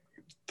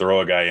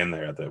throw a guy in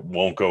there that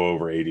won't go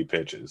over 80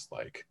 pitches.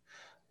 Like,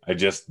 I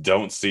just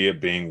don't see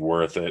it being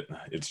worth it.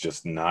 It's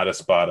just not a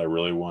spot I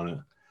really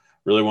want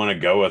to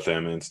go with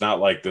him. And it's not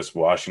like this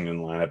Washington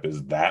lineup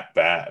is that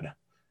bad.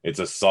 It's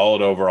a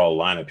solid overall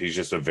lineup. He's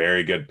just a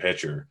very good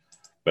pitcher,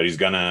 but he's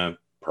going to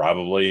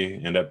probably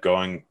end up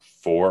going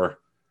 4,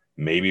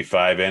 maybe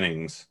 5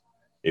 innings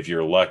if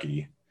you're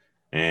lucky,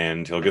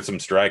 and he'll get some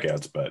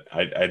strikeouts, but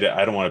I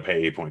don't want to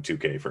pay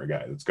 8.2K for a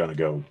guy that's going to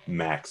go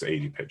max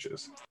 80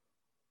 pitches.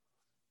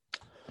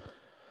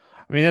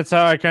 I mean, that's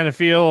how I kind of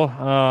feel.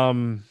 I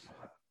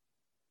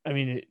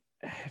mean,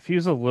 if he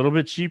was a little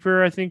bit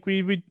cheaper, I think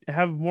we would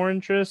have more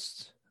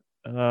interest.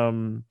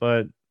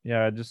 But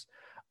yeah,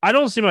 I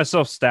don't see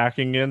myself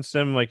stacking against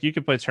him. Like, you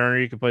could play Turner,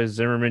 you could play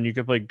Zimmerman, you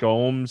could play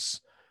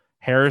Gomes,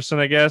 Harrison,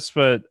 I guess.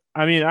 But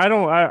I mean,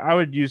 I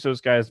would use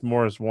those guys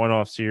more as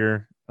one-offs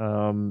here. I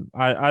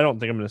don't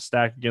think I'm going to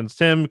stack against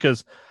him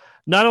because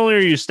not only are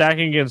you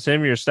stacking against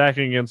him, you're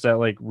stacking against that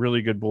like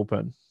really good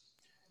bullpen.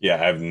 Yeah,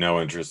 I have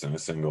no interest in a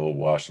single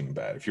Washington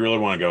bat. If you really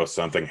want to go with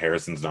something,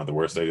 Harrison's not the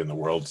worst state in the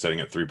world, sitting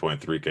at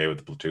 3.3K with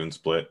the platoon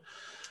split.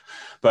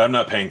 But I'm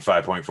not paying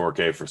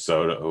 5.4K for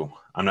Soto.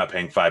 I'm not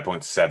paying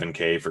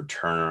 5.7K for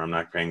Turner. I'm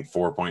not paying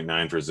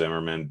 4.9 for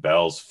Zimmerman.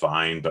 Bell's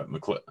fine, but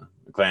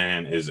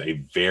McClanahan is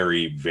a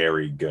very,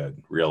 very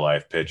good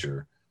real-life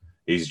pitcher.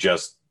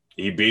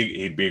 He'd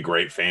be a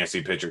great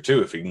fantasy pitcher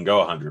too if he can go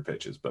 100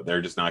 pitches, but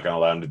they're just not going to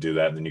allow him to do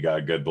that. And then you got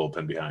a good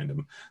bullpen behind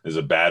him. There's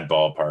a bad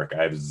ballpark.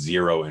 I have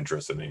zero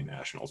interest in any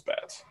Nationals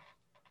bats.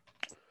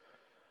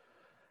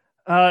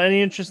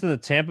 Any interest in the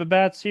Tampa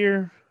bats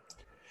here?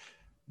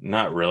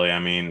 Not really. I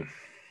mean,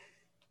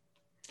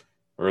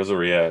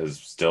 Rosaria is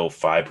still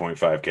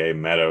 5.5K.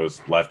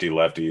 Meadows,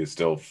 lefty is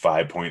still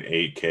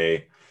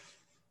 5.8K.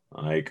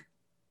 Like,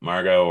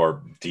 Margot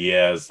or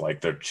Diaz, like,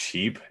 they're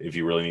cheap if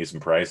you really need some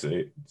price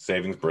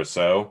savings.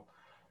 Brosseau,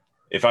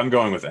 if I'm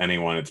going with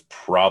anyone, it's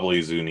probably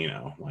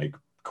Zunino. Like,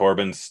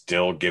 Corbin's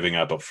still giving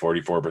up a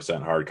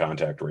 44% hard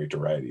contact rate to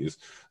righties.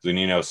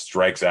 Zunino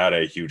strikes out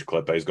at a huge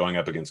clip. He's going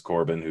up against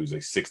Corbin, who's a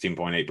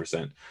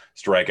 16.8%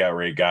 strikeout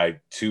rate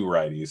guy to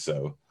righties.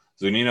 So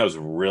Zunino's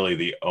really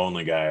the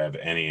only guy I have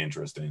any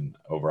interest in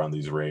over on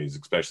these Rays,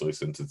 especially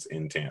since it's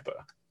in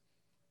Tampa.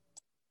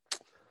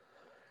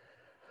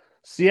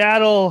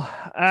 Seattle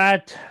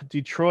at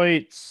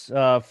Detroit,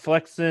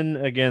 flexing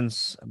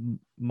against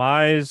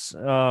Mize.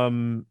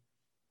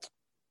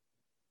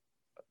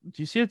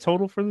 Do you see a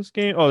total for this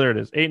game? Oh, there it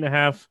is.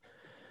 8.5.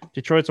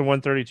 Detroit's a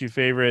 132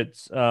 favorite.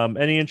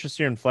 Any interest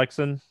here in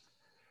flexing?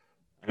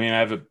 I mean, I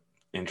have an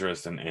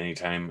interest in any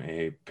time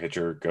a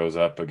pitcher goes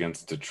up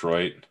against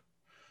Detroit,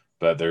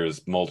 but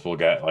there's multiple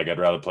guys. Like, I'd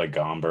rather play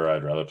Gomber.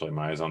 I'd rather play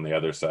Mize on the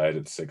other side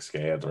at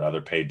 6K. I'd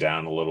rather pay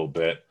down a little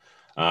bit.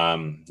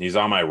 He's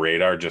on my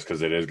radar just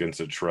because it is against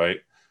Detroit.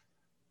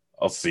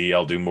 I'll see.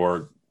 I'll do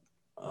more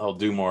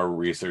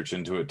research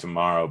into it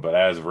tomorrow. But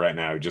as of right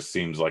now, it just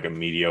seems like a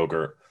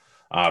mediocre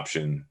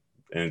option,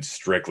 and it's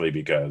strictly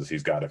because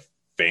he's got a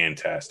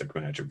fantastic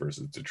matchup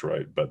versus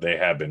Detroit. But they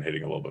have been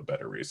hitting a little bit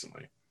better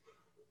recently.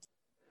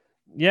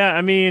 Yeah,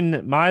 I mean,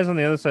 Mize on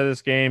the other side of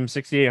this game,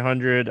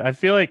 6,800. I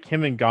feel like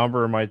him and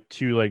Gomber are my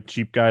two like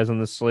cheap guys on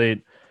the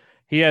slate.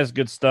 He has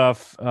good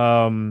stuff.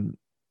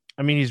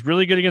 I mean, he's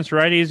really good against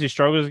righties. He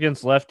struggles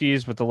against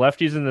lefties, but the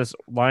lefties in this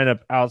lineup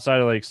outside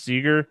of like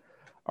Seager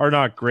are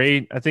not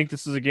great. I think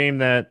this is a game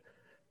that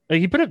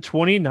he put up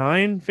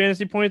 29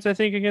 fantasy points, I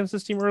think, against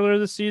this team earlier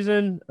this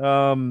season.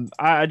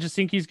 I just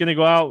think he's going to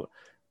go out,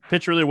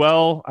 pitch really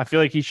well. I feel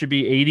like he should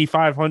be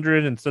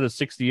 8,500 instead of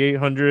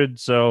 6,800.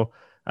 So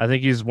I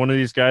think he's one of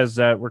these guys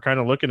that we're kind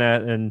of looking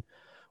at, and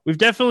we've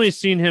definitely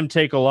seen him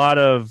take a lot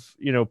of,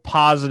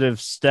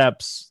 positive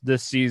steps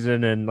this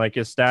season, and like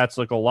his stats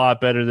look a lot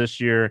better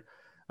this year.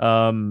 What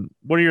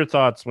are your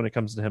thoughts when it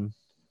comes to him?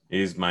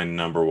 He's my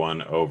number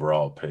one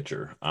overall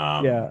pitcher.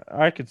 Yeah,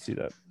 I could see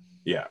that.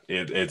 Yeah,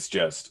 it's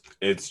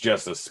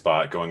just a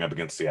spot going up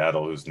against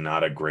Seattle, who's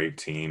not a great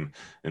team.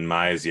 And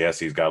Mize, yes,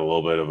 he's got a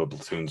little bit of a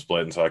platoon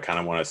split, and so I kind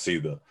of want to see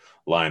the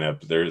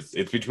lineup.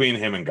 It's between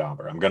him and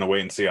Gomber. I'm going to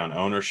wait and see on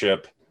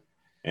ownership,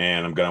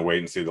 and I'm going to wait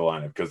and see the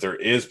lineup because there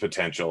is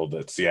potential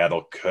that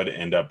Seattle could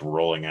end up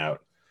rolling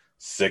out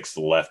 6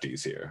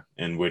 lefties here,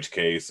 in which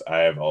case I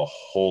have a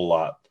whole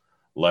lot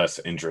less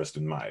interest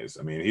in Mize.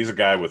 I mean, he's a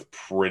guy with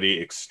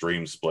pretty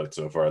extreme split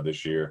so far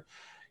this year.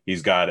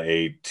 He's got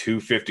a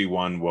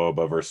 251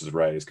 WOBA versus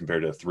righties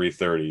compared to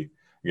 330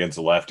 against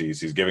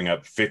lefties. He's giving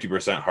up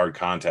 50% hard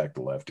contact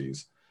to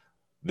lefties.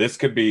 This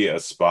could be a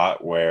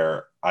spot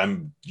where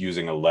I'm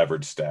using a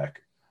leverage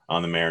stack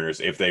on the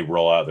Mariners if they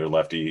roll out their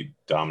lefty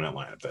dominant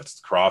lineup. That's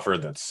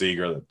Crawford, that's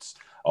Seager, that's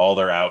all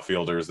their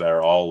outfielders that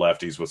are all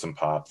lefties with some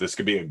pop. This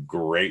could be a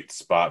great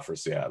spot for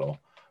Seattle,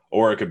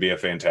 or it could be a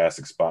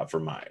fantastic spot for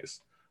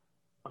Mize.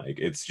 Like,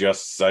 it's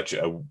just such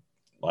a,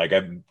 like,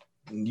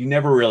 you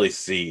never really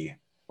see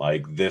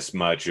like this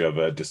much of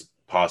a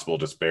possible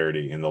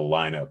disparity in the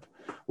lineup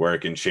where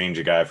it can change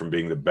a guy from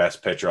being the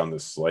best pitcher on the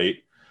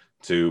slate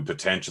to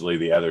potentially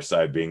the other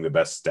side being the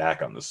best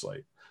stack on the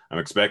slate. I'm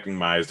expecting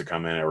Mize to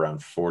come in at around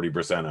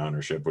 40%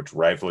 ownership, which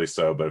rightfully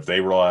so. But if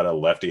they roll out a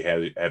lefty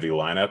heavy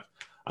lineup,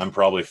 I'm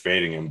probably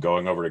fading him,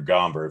 going over to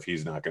Gomber if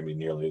he's not going to be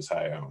nearly as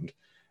high owned,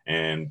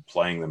 and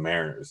playing the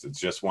Mariners.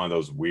 It's just one of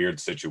those weird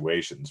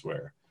situations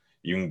where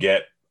you can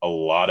get a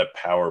lot of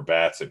power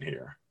bats in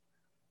here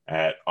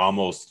at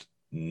almost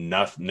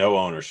no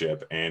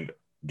ownership and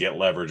get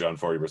leverage on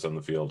 40% of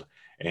the field,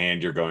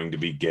 and you're going to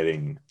be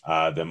getting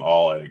them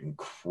all at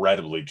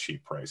incredibly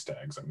cheap price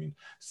tags. I mean,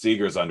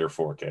 Seager's under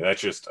 4K.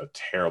 That's just a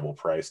terrible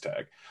price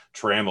tag.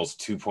 Trammell's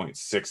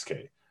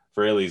 2.6K.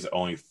 Fraley's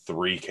only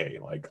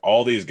 3K. Like,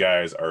 all these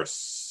guys are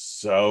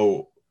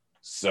so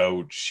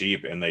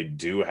cheap, and they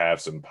do have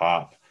some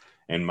pop.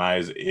 And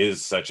Mize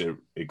is such an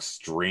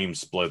extreme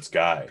splits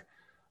guy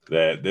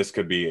that this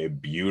could be a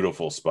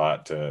beautiful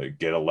spot to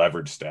get a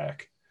leverage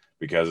stack,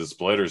 because his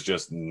splitter's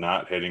just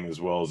not hitting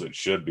as well as it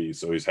should be.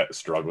 So he's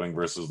struggling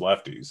versus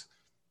lefties.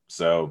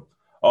 So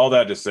all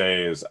that to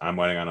say is I'm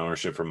waiting on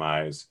ownership for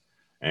Mize,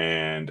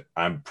 and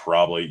I'm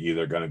probably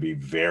either going to be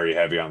very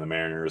heavy on the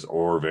Mariners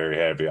or very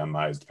heavy on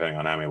Mize, depending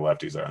on how many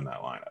lefties are in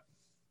that lineup.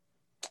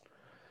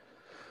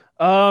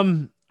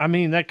 I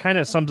mean, that kind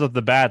of sums up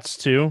the bats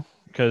too,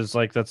 because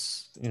like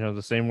that's,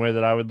 the same way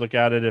that I would look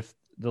at it if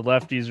the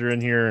lefties are in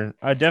here.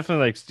 I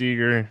definitely like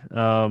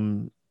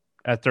Steger.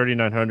 At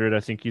 3,900, I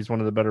think he's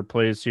one of the better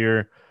plays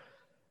here.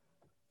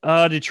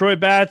 Detroit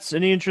bats,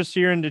 any interest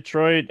here in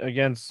Detroit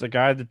against a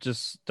guy that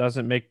just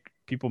doesn't make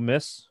people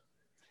miss?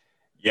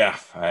 Yeah,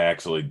 I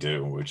actually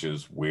do, which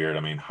is weird. I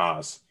mean,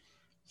 Haas,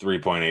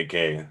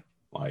 3.8K,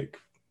 like,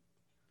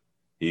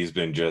 he's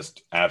been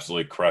just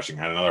absolutely crushing.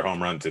 Had another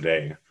home run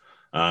today.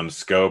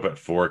 Scope at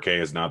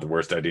 4K is not the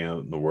worst idea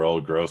in the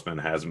world. Grossman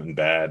hasn't been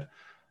bad.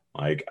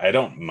 Like, I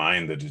don't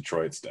mind the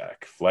Detroit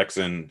stack.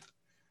 Flexen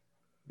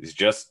is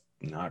just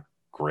not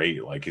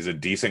great. Like, he's a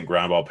decent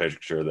ground ball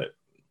pitcher that,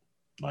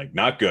 like,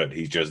 not good.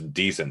 He's just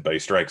decent, but he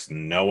strikes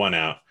no one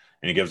out,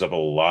 and he gives up a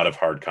lot of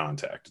hard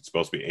contact. It's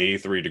supposed to be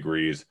 83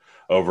 degrees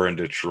over in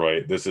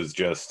Detroit. This is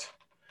just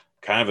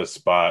kind of a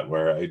spot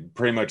where I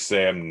pretty much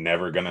say I'm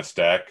never going to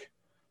stack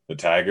the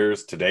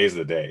Tigers. Today's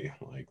the day.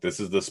 Like, this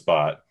is the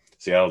spot.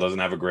 Seattle doesn't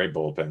have a great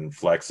bullpen.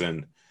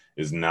 Flexen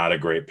is not a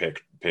great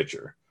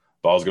pitcher.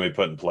 Ball's going to be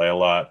put in play a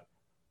lot.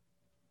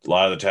 A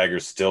lot of the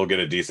Tigers still get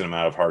a decent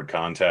amount of hard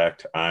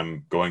contact.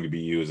 I'm going to be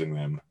using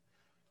them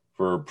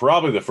for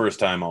probably the first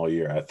time all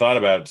year. I thought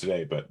about it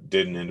today, but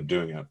didn't end up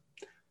doing it.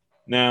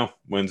 Now,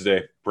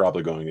 Wednesday,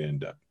 probably going to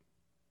end up.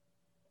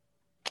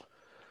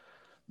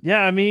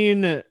 Yeah, I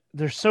mean,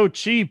 they're so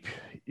cheap.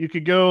 You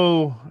could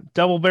go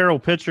double barrel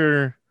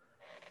pitcher.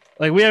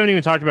 Like, we haven't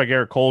even talked about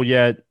Garrett Cole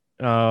yet.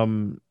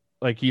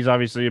 Like, he's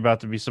obviously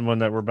about to be someone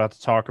that we're about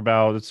to talk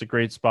about. It's a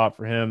great spot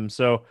for him.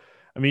 So,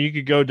 I mean, you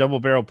could go double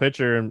barrel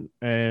pitcher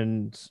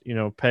and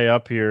pay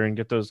up here and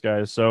get those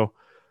guys. So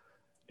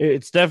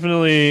it's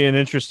definitely an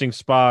interesting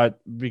spot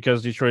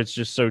because Detroit's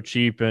just so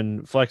cheap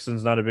and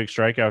Flexen's not a big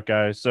strikeout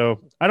guy.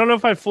 So I don't know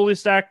if I'd fully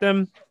stack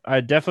them.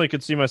 I definitely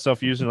could see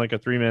myself using like a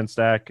 3-man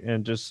stack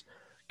and just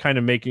kind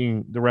of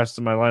making the rest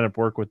of my lineup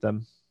work with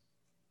them.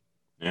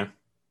 Yeah.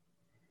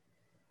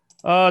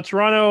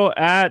 Toronto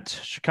at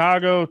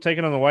Chicago,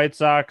 taking on the White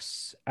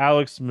Sox.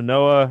 Alex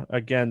Manoah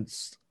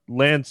against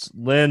Lance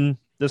Lynn.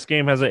 This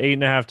game has an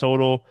 8.5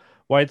 total.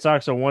 White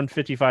Sox a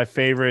 155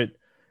 favorite.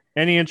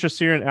 Any interest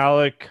here in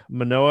Alek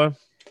Manoah?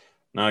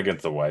 Not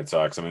against the White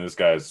Sox. I mean, this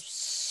guy's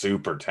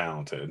super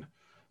talented.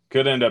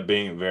 Could end up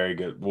being very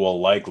good.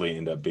 Will likely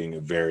end up being a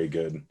very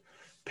good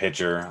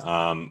pitcher.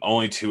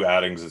 Only 2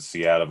 outings at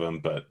sea out of him,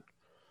 but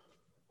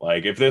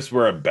like, if this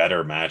were a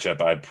better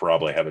matchup, I'd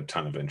probably have a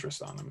ton of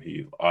interest on him.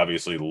 He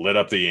obviously lit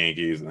up the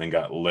Yankees and then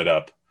got lit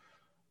up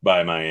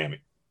by Miami.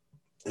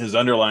 His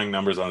underlying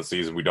numbers on the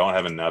season, we don't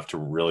have enough to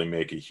really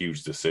make a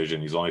huge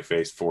decision. He's only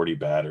faced 40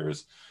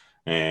 batters,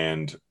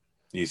 and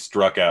he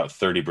struck out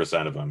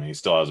 30% of them, and he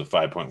still has a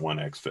 5.1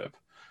 xFIP.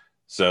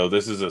 So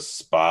this is a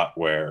spot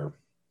where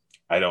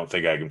I don't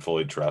think I can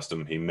fully trust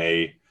him. He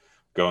may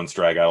go and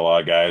strike out a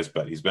lot of guys,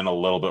 but he's been a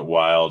little bit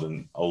wild,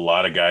 and a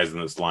lot of guys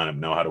in this lineup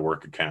know how to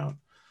work a count.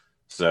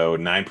 So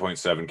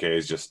 9.7K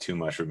is just too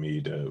much for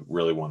me to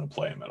really want to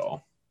play him at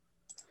all.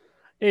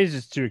 He's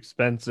just too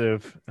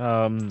expensive,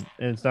 and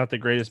it's not the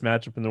greatest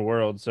matchup in the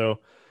world.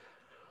 So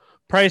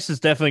price is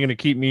definitely going to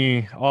keep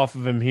me off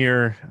of him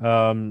here.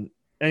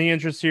 Any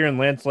interest here in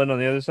Lance Lynn on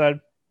the other side?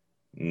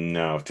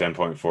 No,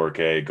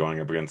 10.4K going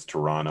up against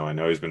Toronto. I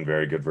know he's been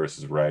very good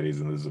versus righties,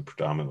 and this is a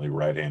predominantly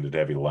right-handed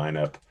heavy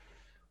lineup,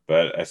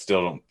 but I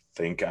still don't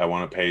think I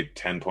want to pay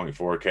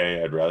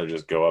 10.4K. I'd rather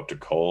just go up to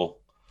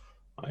Cole,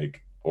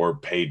 or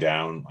pay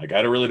down. I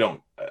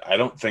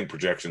don't think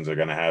projections are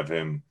going to have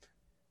him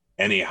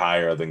any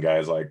higher than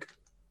guys like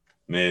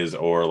Miz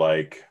or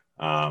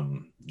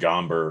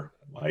Gomber.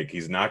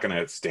 He's not going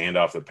to stand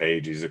off the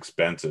page. He's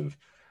expensive.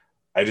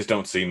 I just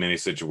don't see many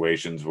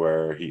situations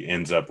where he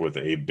ends up with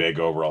a big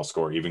overall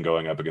score, even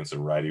going up against a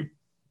righty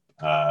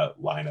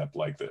lineup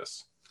like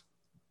this.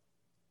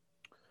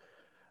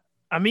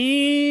 I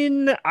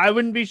mean, I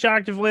wouldn't be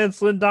shocked if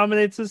Lance Lynn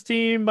dominates this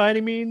team by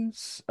any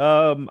means.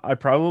 I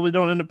probably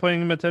don't end up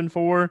playing him at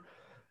 10-4.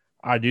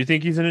 I do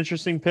think he's an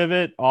interesting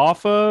pivot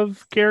off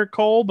of Garrett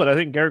Cole, but I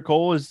think Garrett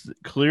Cole is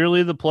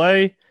clearly the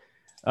play.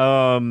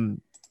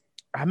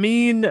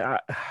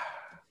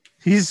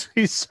 He's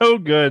so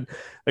good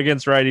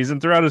against righties,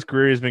 and throughout his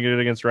career, he's been good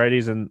against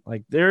righties. And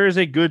there is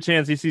a good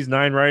chance he sees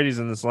 9 righties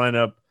in this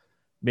lineup.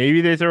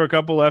 Maybe they throw a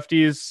couple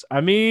lefties.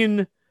 I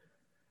mean,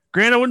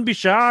 Grant, I wouldn't be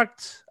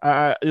shocked.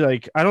 I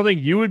don't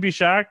think you would be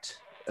shocked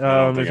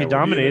if he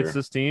dominates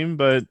this team.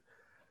 But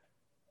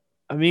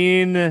I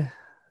mean,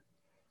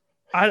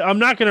 I'm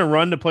not going to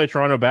run to play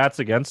Toronto bats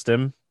against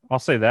him. I'll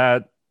say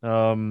that.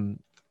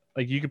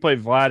 You could play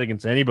Vlad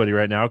against anybody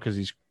right now because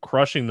he's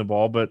crushing the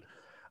ball. But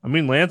I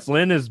mean, Lance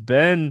Lynn has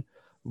been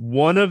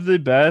one of the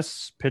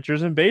best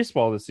pitchers in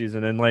baseball this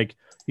season, and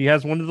he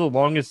has one of the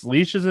longest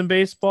leashes in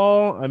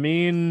baseball. I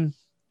mean,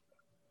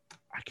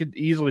 I could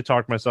easily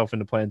talk myself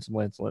into playing some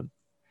Lance Lynn.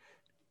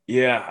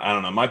 Yeah, I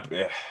don't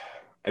know.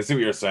 I see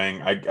what you're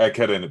saying. I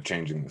could end up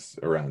changing this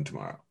around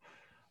tomorrow.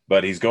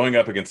 But he's going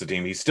up against a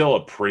team. He's still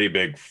a pretty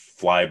big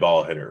fly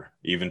ball hitter,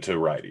 even to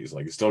righties.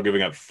 He's still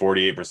giving up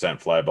 48%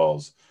 fly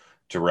balls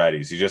to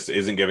righties. He just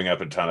isn't giving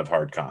up a ton of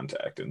hard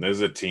contact. And this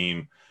is a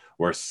team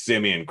where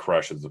Simeon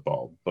crushes the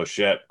ball.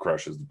 Bichette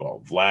crushes the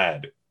ball.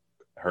 Vlad,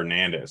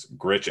 Hernandez,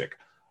 Grichuk,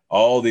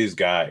 all these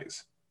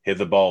guys hit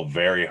the ball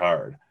very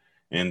hard.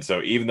 And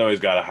so even though he's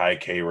got a high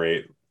K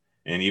rate,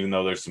 and even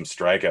though there's some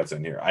strikeouts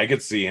in here, I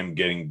could see him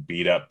getting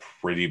beat up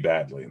pretty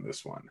badly in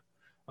this one.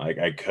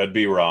 I could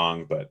be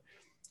wrong, but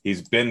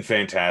he's been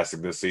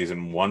fantastic this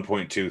season,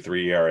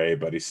 1.23 ERA,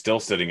 but he's still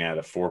sitting at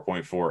a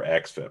 4.4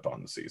 xFIP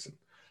on the season.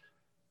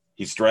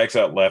 He strikes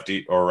out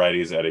lefty or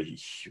righties at a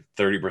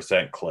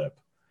 30% clip,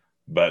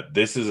 but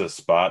this is a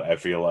spot I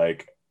feel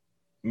like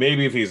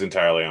maybe if he's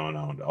entirely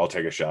unowned, I'll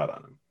take a shot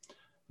on him.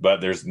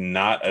 But there's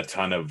not a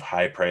ton of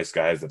high-priced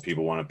guys that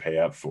people want to pay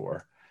up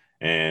for,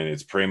 and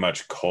it's pretty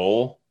much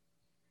Cole,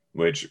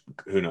 which,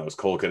 who knows,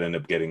 Cole could end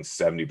up getting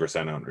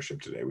 70%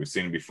 ownership today. We've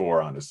seen it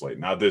before on a slate.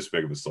 Not this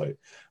big of a slate,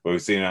 but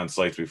we've seen it on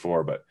slates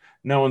before. But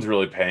no one's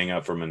really paying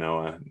up for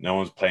Manoah. No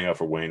one's paying up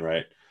for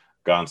Wainwright,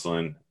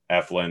 Gonsolin,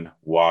 Eflin,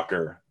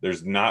 Walker.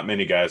 There's not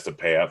many guys to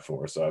pay up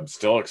for. So I'm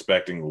still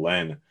expecting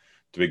Len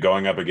to be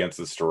going up against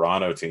this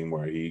Toronto team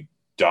where he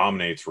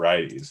dominates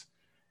righties,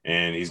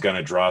 and he's going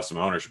to draw some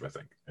ownership, I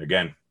think.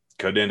 Again,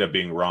 could end up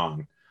being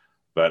wrong,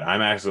 but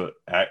I'm actually,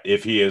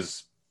 if he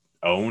is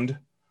owned,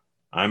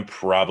 I'm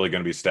probably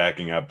going to be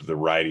stacking up the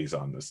righties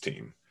on this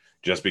team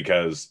just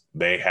because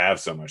they have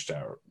so much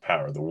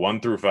power. The 1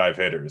 through 5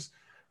 hitters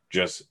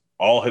just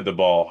all hit the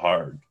ball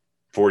hard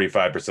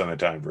 45% of the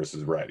time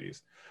versus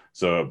righties.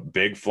 So a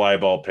big fly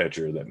ball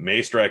pitcher that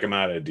may strike him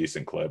out at a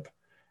decent clip.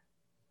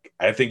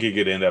 I think he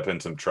could end up in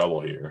some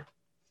trouble here.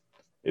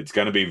 It's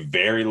going to be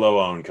very low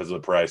owned because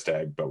of the price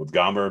tag, but with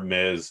Gomber,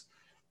 Miz,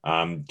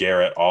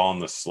 Garrett all on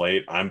the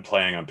slate, I'm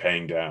planning on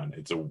paying down.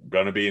 It's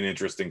going to be an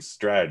interesting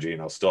strategy,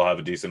 and I'll still have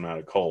a decent amount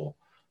of Cole,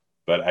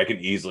 but I can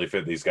easily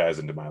fit these guys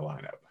into my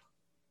lineup.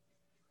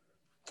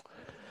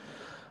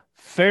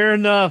 Fair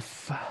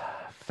enough.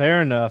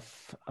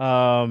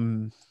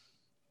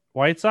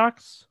 White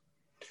Sox?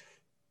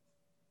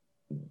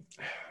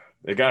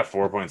 They got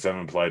 4.7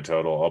 implied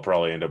total. I'll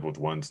probably end up with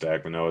one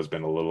stack. Manoah's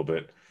been a little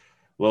bit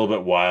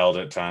wild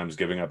at times,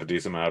 giving up a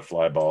decent amount of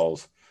fly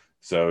balls.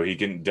 So he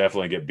can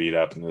definitely get beat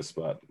up in this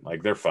spot.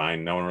 They're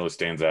fine. No one really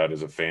stands out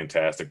as a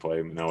fantastic play.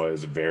 Manoah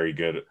is a very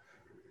good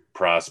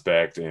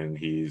prospect, and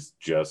he's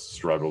just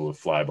struggled with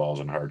fly balls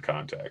and hard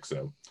contact.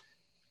 So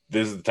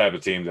this is the type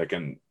of team that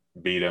can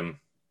beat him,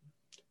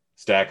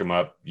 stack him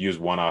up, use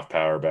one-off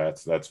power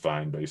bats. That's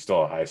fine, but he's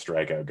still a high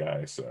strikeout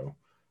guy. So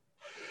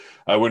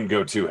I wouldn't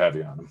go too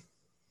heavy on him.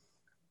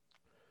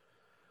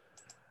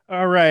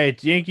 All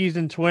right, Yankees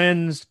and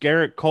Twins,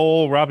 Garrett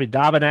Cole, Robbie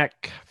Dabanek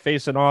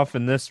facing off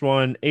in this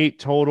one. 8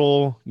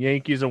 total.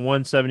 Yankees a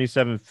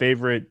 177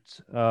 favorite.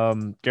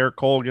 Garrett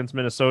Cole against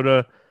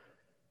Minnesota.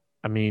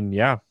 I mean,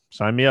 yeah,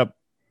 sign me up.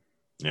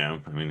 Yeah,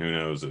 I mean, who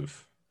knows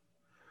if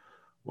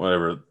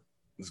whatever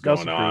is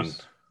Nelson going on.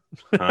 Cruz.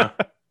 Huh?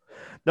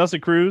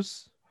 Nelson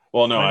Cruz.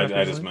 Well, no, Might not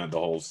I be just right. meant the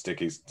whole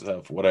sticky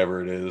stuff,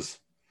 whatever it is.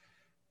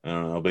 I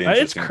don't know. It'll be It's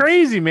interesting.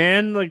 crazy,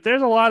 man. Like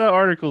there's a lot of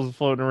articles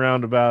floating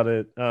around about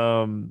it.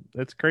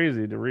 It's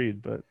crazy to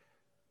read, but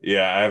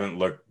Yeah, I haven't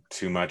looked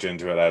too much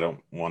into it. I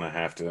don't want to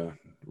have to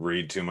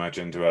read too much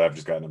into it. I've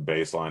just gotten a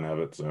baseline of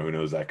it, so who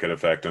knows, that could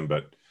affect him.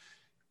 But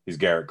he's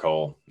Garrett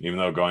Cole. Even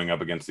though going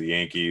up against the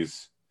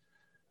Yankees,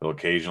 he'll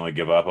occasionally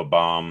give up a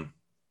bomb,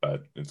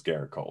 but it's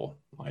Garrett Cole.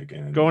 Like,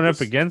 and going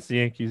up against the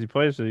Yankees, he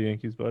plays for the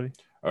Yankees, buddy.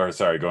 or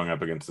sorry, going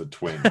up against the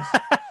Twins.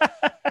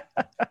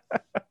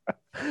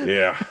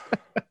 Yeah,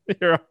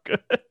 You're all good.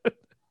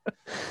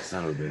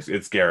 son of a bitch.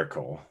 It's Garrett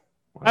Cole.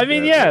 I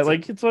mean, yeah,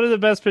 like it's one of the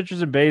best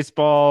pitchers in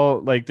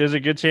baseball. Like, there's a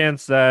good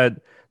chance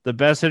that the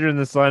best hitter in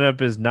this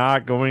lineup is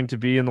not going to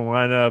be in the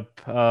lineup.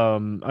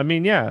 I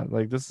mean, yeah,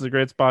 like this is a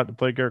great spot to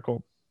play Garrett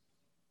Cole.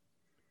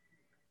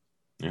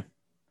 Yeah.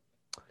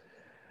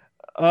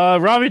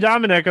 Robbie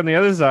Dominic on the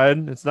other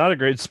side. It's not a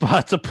great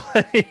spot to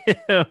play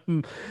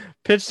him.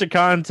 Pitch to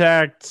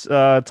contact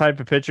type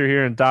of pitcher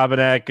here in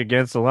Dominic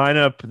against a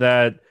lineup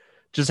that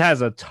just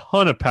has a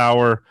ton of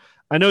power.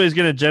 I know he's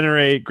going to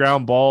generate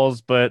ground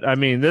balls, but I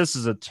mean, this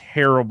is a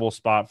terrible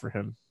spot for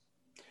him.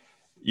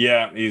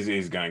 Yeah,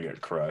 he's going to get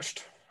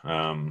crushed.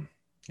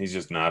 He's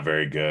just not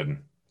very good.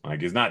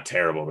 Like, he's not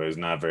terrible, but he's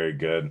not very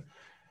good.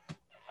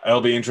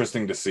 It'll be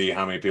interesting to see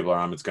how many people are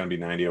on. It's going to be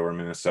 90 over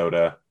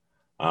Minnesota.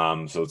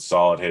 So it's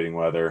solid hitting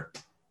weather.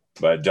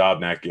 But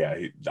Dobnak,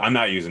 yeah, I'm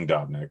not using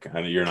Dobnak.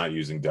 I know you're not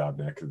using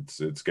Dobnak.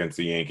 It's against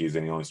the Yankees,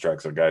 and he only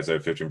strikes out guys at a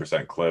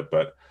 15% clip.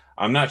 But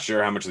I'm not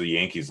sure how much of the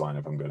Yankees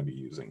lineup I'm going to be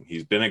using.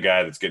 He's been a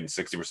guy that's getting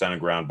 60% of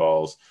ground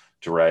balls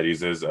to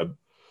righties. Is a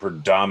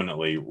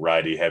predominantly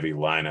righty-heavy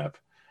lineup.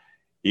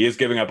 He is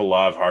giving up a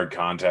lot of hard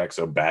contact,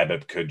 so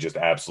BABIP could just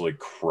absolutely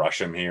crush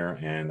him here,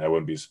 and I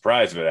wouldn't be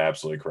surprised if it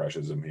absolutely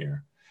crushes him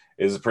here.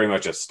 This is pretty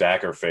much a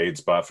stack or fade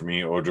spot for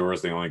me. Odor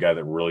is the only guy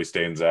that really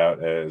stands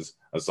out as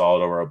a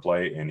solid overall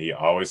play, and he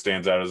always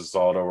stands out as a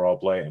solid overall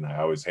play, and I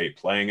always hate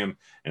playing him,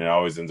 and it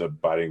always ends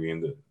up biting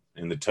me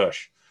in the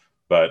tush.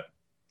 But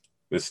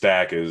this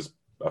stack is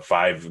a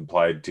 5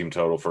 implied team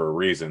total for a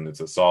reason.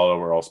 It's a solid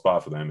overall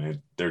spot for them,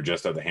 and they're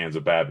just at the hands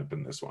of BABIP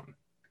in this one.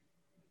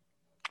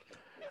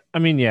 I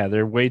mean, yeah,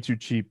 they're way too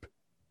cheap.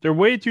 They're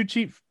way too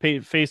cheap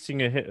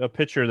facing a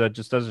pitcher that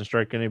just doesn't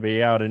strike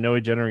anybody out. I know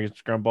he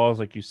generates ground balls,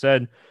 like you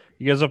said.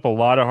 He gives up a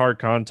lot of hard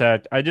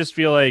contact. I just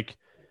feel like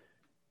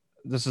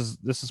this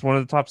is one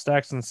of the top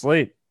stacks in the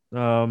slate.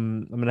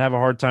 I'm gonna have a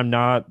hard time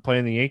not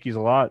playing the Yankees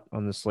a lot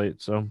on this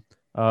slate. So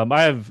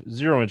I have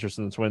zero interest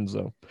in the Twins,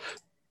 though.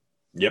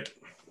 Yep.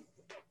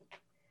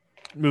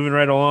 Moving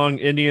right along,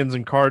 Indians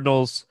and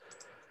Cardinals.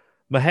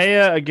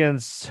 Mejia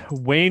against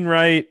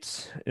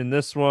Wainwright in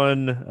this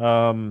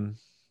one.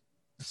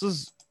 This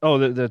is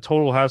the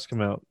total has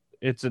come out.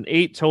 It's an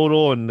 8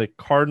 total, and the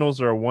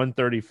Cardinals are a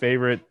 130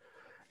 favorite.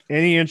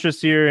 Any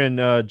interest here in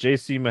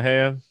JC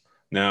Mejia?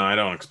 No, I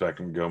don't expect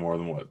him to go more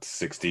than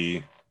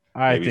 60.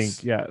 I think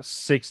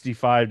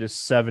 65 to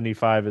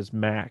 75 is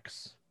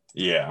max.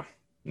 Yeah.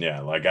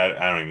 Like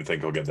I don't even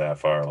think he'll get that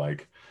far.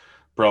 Like,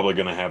 probably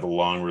gonna have a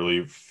long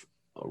reliever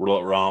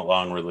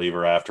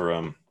after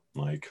him.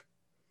 Like,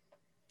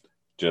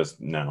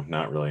 just no,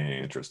 not really any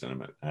interest in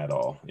him at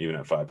all, even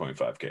at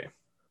 5.5K.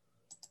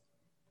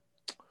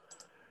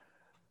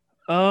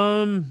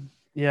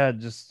 Yeah,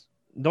 just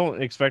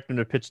don't expect him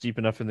to pitch deep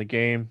enough in the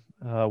game.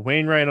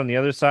 Wainwright on the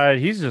other side,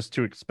 he's just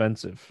too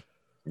expensive.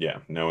 Yeah,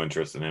 no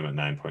interest in him at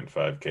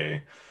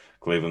 9.5K.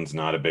 Cleveland's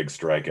not a big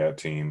strikeout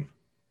team.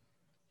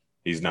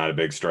 He's not a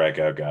big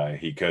strikeout guy.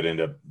 He could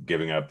end up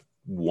giving up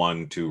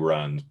 1-2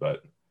 runs,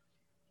 but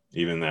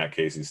even in that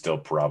case, he's still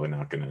probably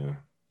not going to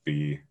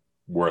be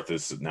worth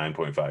his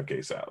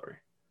 9.5K salary.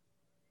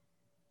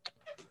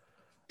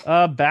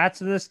 Bats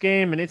in this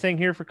game, anything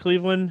here for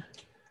Cleveland?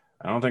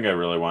 I don't think I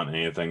really want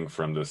anything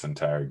from this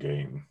entire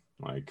game.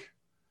 Like,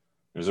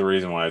 there's a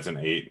reason why it's an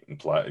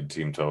 8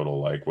 team total.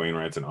 Like,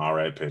 Wainwright's an all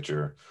right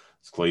pitcher.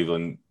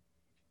 Cleveland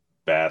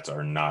bats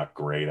are not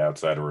great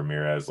outside of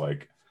Ramirez.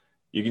 Like,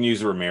 you can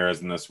use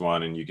Ramirez in this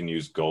one, and you can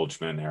use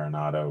Goldschmidt and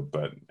Arenado,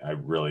 but I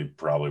really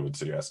probably would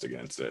suggest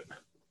against it.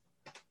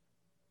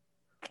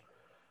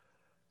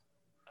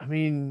 I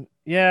mean,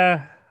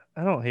 yeah,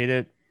 I don't hate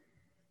it.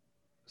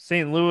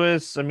 St.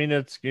 Louis, I mean,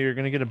 you're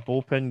going to get a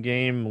bullpen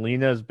game.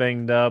 Molina's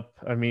banged up.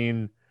 I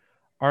mean,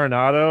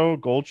 Arenado,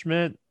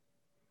 Goldschmidt.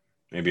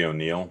 Maybe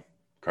O'Neill.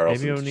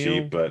 Carlson's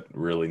cheap, but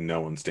really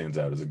no one stands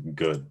out as a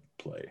good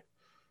play.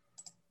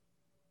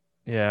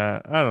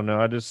 Yeah, I don't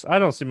know. I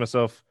don't see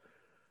myself.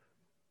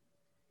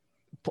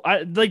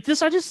 I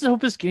just hope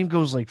this game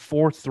goes like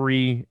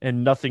 4-3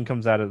 and nothing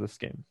comes out of this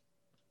game.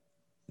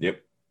 Yep.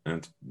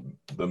 That's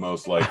the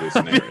most likely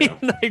scenario. I mean,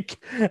 like,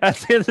 at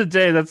the end of the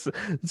day, that's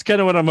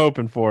kind of what I'm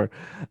hoping for.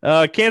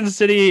 Kansas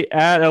City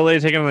at LA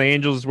taking on the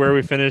Angels is where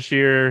we finish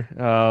here.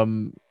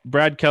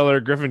 Brad Keller,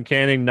 Griffin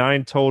Canning,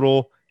 9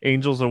 total.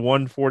 Angels a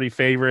 140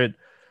 favorite.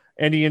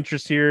 Any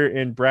interest here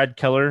in Brad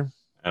Keller?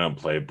 I don't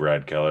play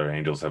Brad Keller.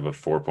 Angels have a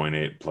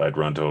 4.8 applied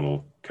run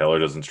total. Keller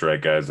doesn't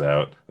strike guys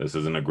out. This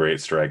isn't a great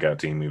strikeout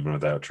team even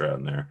without Trout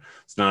in there.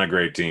 It's not a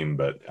great team,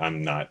 but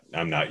I'm not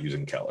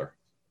using Keller.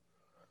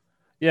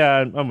 Yeah,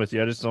 I'm with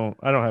you. I don't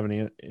have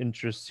any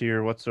interest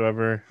here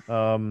whatsoever.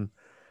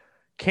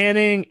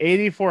 Canning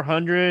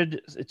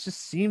 8,400. It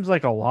just seems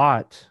like a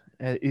lot.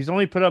 He's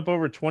only put up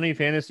over 20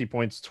 fantasy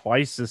points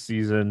twice this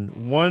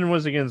season. One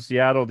was against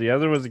Seattle, the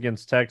other was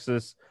against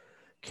Texas.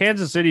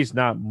 Kansas City's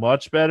not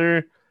much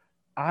better.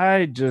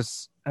 I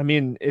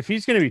mean, if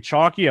he's going to be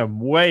chalky, I'm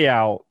way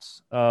out.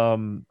 I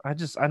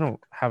don't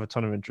have a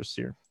ton of interest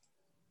here.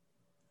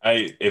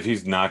 If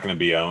he's not going to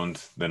be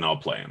owned, then I'll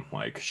play him.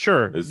 Like,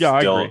 sure, yeah,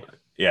 I agree.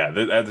 Yeah,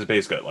 that's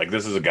basically like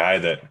this is a guy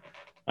that,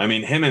 I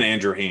mean, him and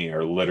Andrew Heaney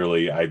are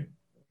literally.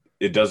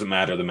 It doesn't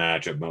matter the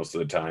matchup most of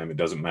the time. It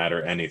doesn't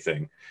matter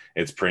anything.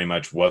 It's pretty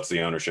much what's the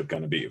ownership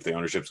going to be. If the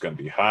ownership's going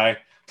to be high,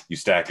 you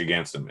stack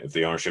against him. If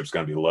the ownership's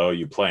going to be low,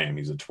 you play him.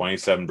 He's a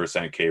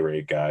 27% K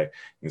rate guy.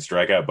 He can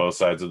strike out both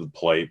sides of the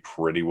plate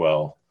pretty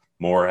well.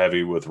 More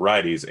heavy with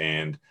righties,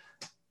 and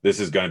this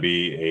is going to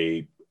be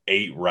a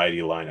 8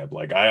 righty lineup.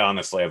 Like, I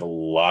honestly have a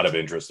lot of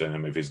interest in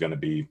him if he's going to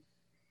be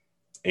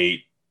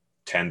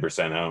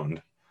 10%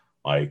 owned.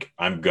 Like,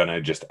 I'm going to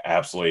just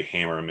absolutely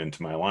hammer him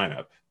into my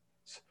lineup.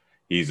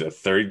 He's a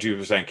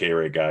 32% K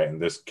rate guy,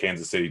 and this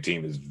Kansas City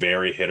team is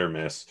very hit or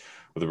miss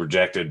with a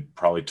projected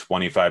probably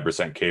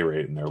 25% K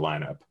rate in their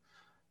lineup.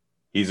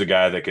 He's a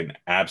guy that can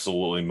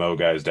absolutely mow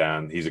guys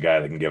down. He's a guy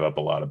that can give up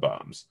a lot of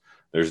bombs.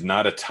 There's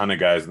not a ton of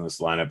guys in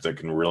this lineup that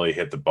can really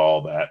hit the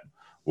ball that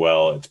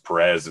well. It's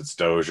Perez, it's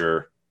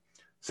Dozier,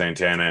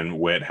 Santana, and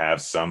Witt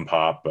have some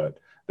pop, but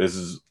this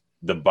is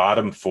the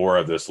bottom 4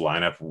 of this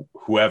lineup.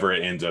 Whoever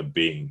it ends up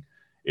being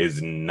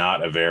is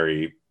not a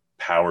very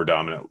power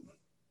dominant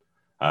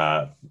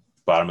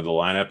bottom of the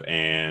lineup,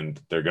 and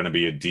they're going to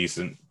be a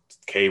decent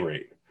K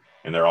rate,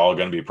 and they're all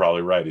going to be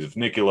probably righties. If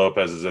Nicky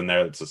Lopez is in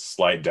there, it's a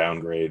slight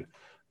downgrade,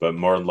 but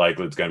more than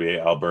likely it's going to be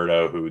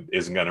Alberto, who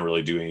isn't going to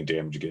really do any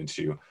damage against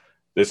you.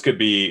 This could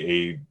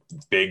be a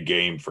big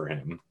game for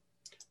him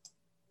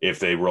if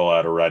they roll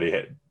out a righty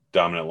hit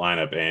dominant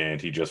lineup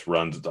and he just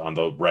runs on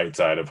the right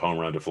side of home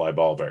run to fly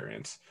ball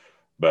variants.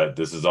 But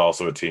this is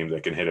also a team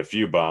that can hit a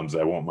few bombs.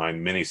 I won't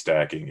mind mini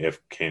stacking if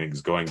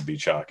Koenig's going to be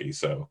chalky.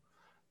 So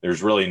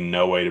there's really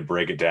no way to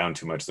break it down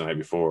too much the night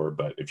before.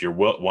 But if you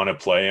want to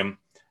play him,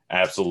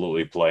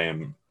 absolutely play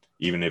him,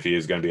 even if he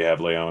is going to be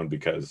heavily owned,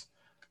 because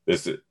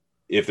if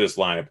this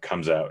lineup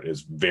comes out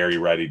is very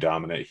righty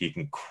dominant, he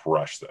can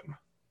crush them.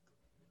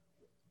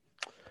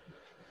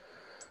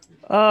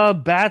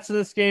 Bats in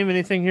this game,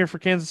 anything here for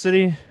Kansas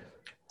City?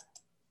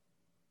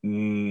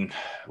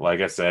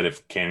 Like I said,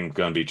 if Canning's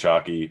going to be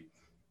chalky,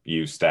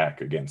 you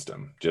stack against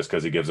him just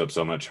because he gives up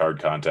so much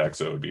hard contact.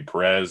 So it would be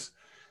Perez.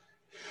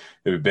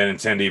 It would be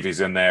Benintendi if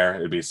he's in there.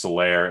 It'd be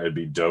Soler. It'd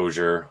be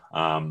Dozier.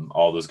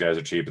 All those guys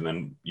are cheap. And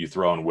then you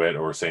throw in Witt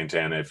or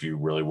Santana if you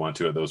really want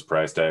to at those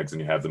price tags and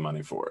you have the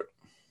money for it.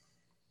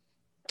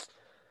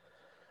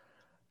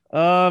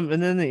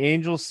 And then the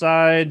Angels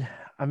side,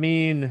 I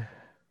mean,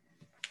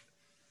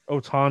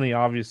 Ohtani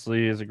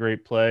obviously is a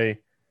great play.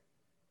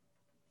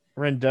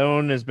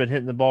 Rendon has been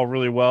hitting the ball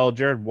really well.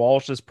 Jared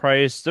Walsh is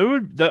priced.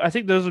 I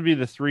think those would be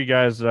the 3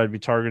 guys that I'd be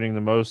targeting the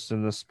most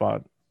in this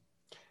spot.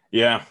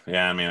 Yeah.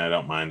 I mean, I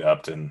don't mind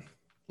Upton.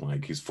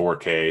 Like, he's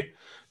 4K.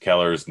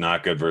 Keller's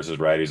not good versus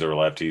righties or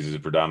lefties. He's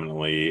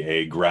predominantly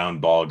a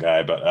ground ball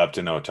guy, but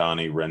Upton,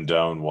 Ohtani,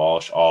 Rendon,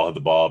 Walsh all have the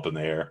ball up in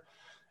the air.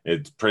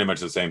 It's pretty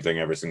much the same thing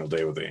every single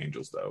day with the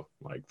Angels, though.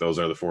 Like, those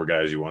are the 4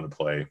 guys you want to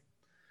play.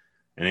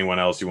 Anyone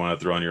else you want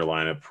to throw in your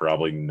lineup,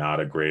 probably not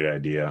a great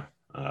idea.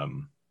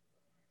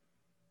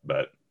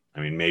 But,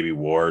 I mean, maybe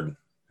Ward,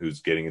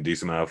 who's getting a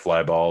decent amount of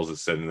fly balls, is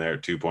sitting there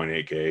at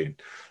 2.8K.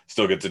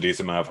 Still gets a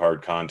decent amount of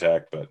hard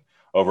contact, but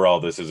overall,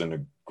 this isn't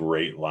a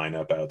great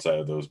lineup outside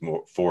of those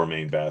 4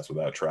 main bats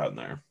without Trout in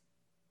there.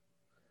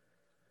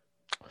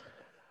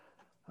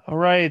 All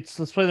right,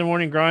 so let's play the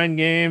morning grind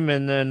game,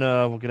 and then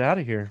we'll get out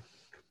of here.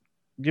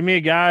 Give me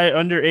a guy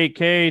under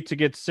 8K to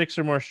get 6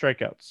 or more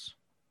strikeouts.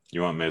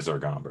 You want Miz or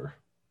Gomber?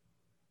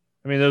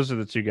 I mean, those are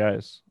the 2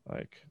 guys.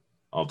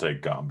 I'll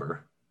take Gomber.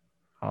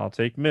 I'll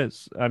take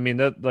Miz. I mean,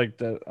 I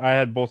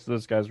had both of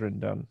those guys written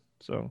down.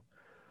 So,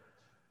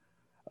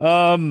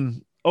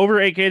 over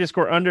 8K to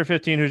score under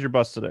 15. Who's your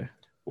bust today?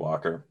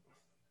 Walker.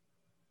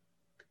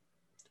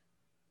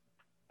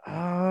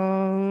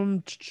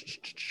 I'm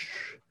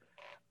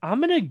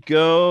gonna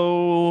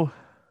go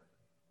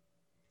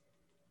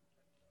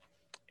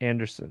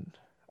Anderson.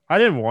 I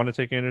didn't want to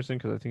take Anderson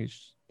because I think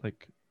he's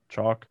like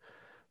chalk,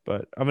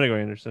 but I'm gonna go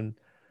Anderson.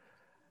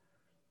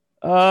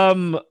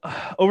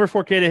 Over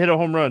 4K to hit a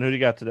home run. Who do you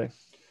got today?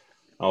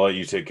 I'll let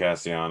you take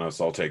Castellanos.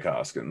 I'll take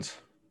Hoskins.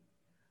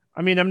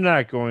 I mean, I'm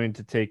not going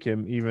to take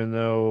him, even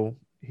though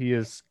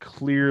he's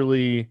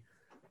clearly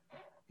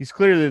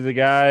the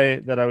guy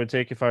that I would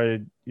take if I,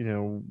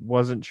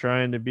 wasn't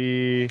trying to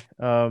be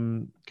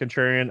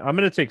contrarian. I'm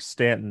going to take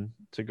Stanton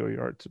to go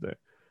yard today.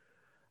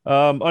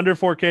 Under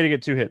 4K to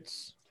get 2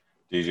 hits.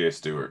 DJ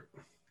Stewart.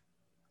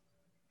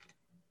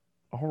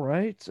 All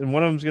right. And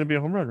one of them's going to be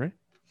a home run, right?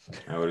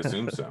 I would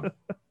assume so.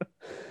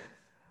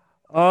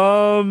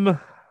 I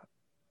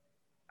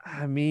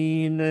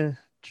mean,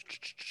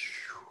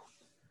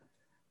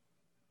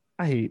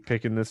 I hate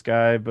picking this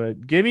guy,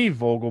 but give me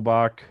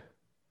Vogelbach.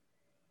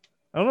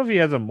 I don't know if he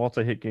has a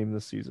multi-hit game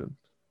this season.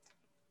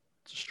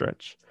 It's a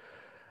stretch.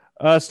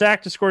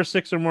 Stack to score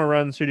 6 or more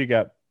runs. Who do you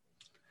got?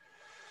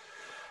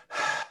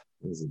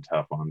 This is a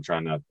tough one. I'm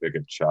trying not to pick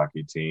a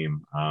chalky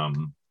team. Yeah,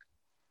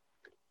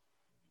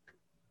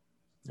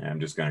 I'm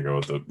just gonna go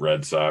with the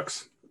Red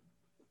Sox.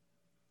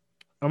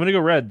 I'm gonna go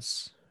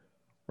Reds.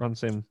 We're on the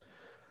same.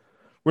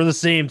 We're the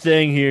same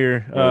thing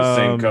here. We're the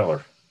same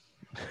color,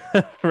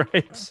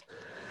 right?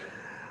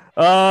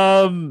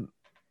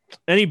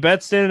 Any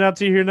bets standing out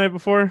to you here night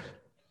before?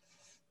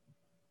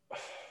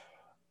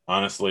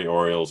 Honestly,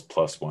 Orioles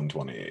plus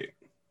 128.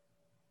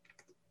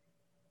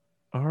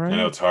 All right. I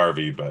know it's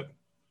Harvey, but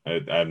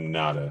I'm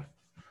not a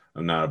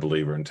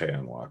believer in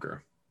Taijuan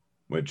Walker,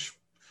 which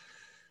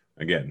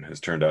again has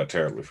turned out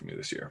terribly for me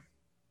this year.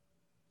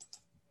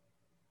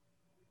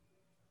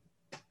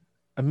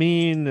 I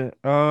mean,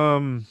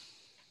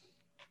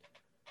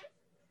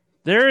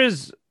 there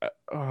is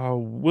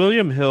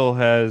William Hill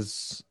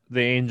has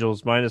the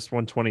Angels minus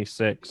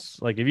 126.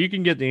 Like, if you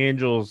can get the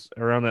Angels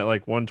around that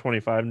like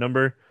 125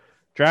 number,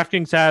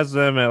 DraftKings has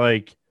them at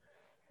like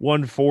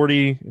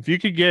 140. If you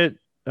could get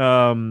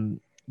the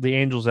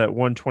Angels at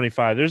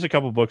 125, there's a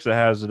couple books that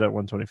has it at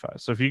 125.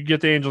 So if you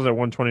get the Angels at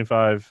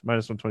 125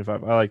 minus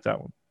 125, I like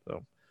that one.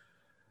 So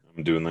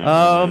I'm doing that.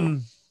 Right now.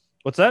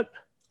 What's that?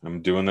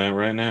 I'm doing that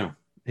right now.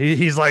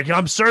 He's like,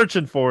 I'm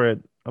searching for it.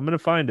 I'm gonna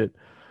find it.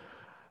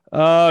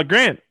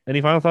 Grant,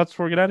 any final thoughts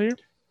before we get out of here?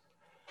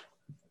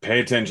 Pay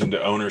attention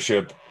to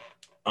ownership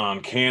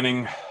on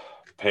Canning.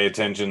 Pay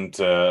attention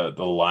to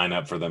the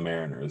lineup for the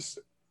Mariners,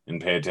 and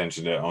pay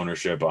attention to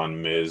ownership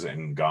on Miz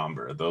and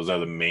Gomber. Those are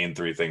the main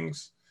 3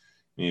 things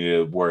you need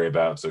to worry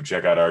about. So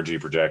check out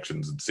RG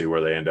projections and see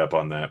where they end up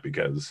on that,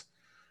 because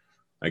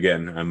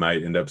again, I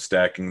might end up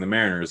stacking the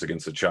Mariners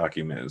against the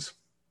chalky Miz.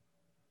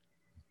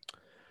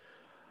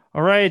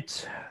 All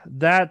right,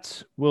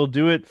 that will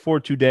do it for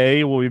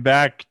today. We'll be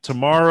back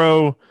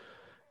tomorrow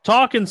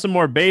talking some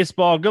more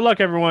baseball. Good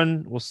luck,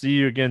 everyone. We'll see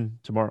you again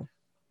tomorrow.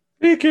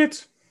 Hey,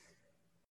 kids.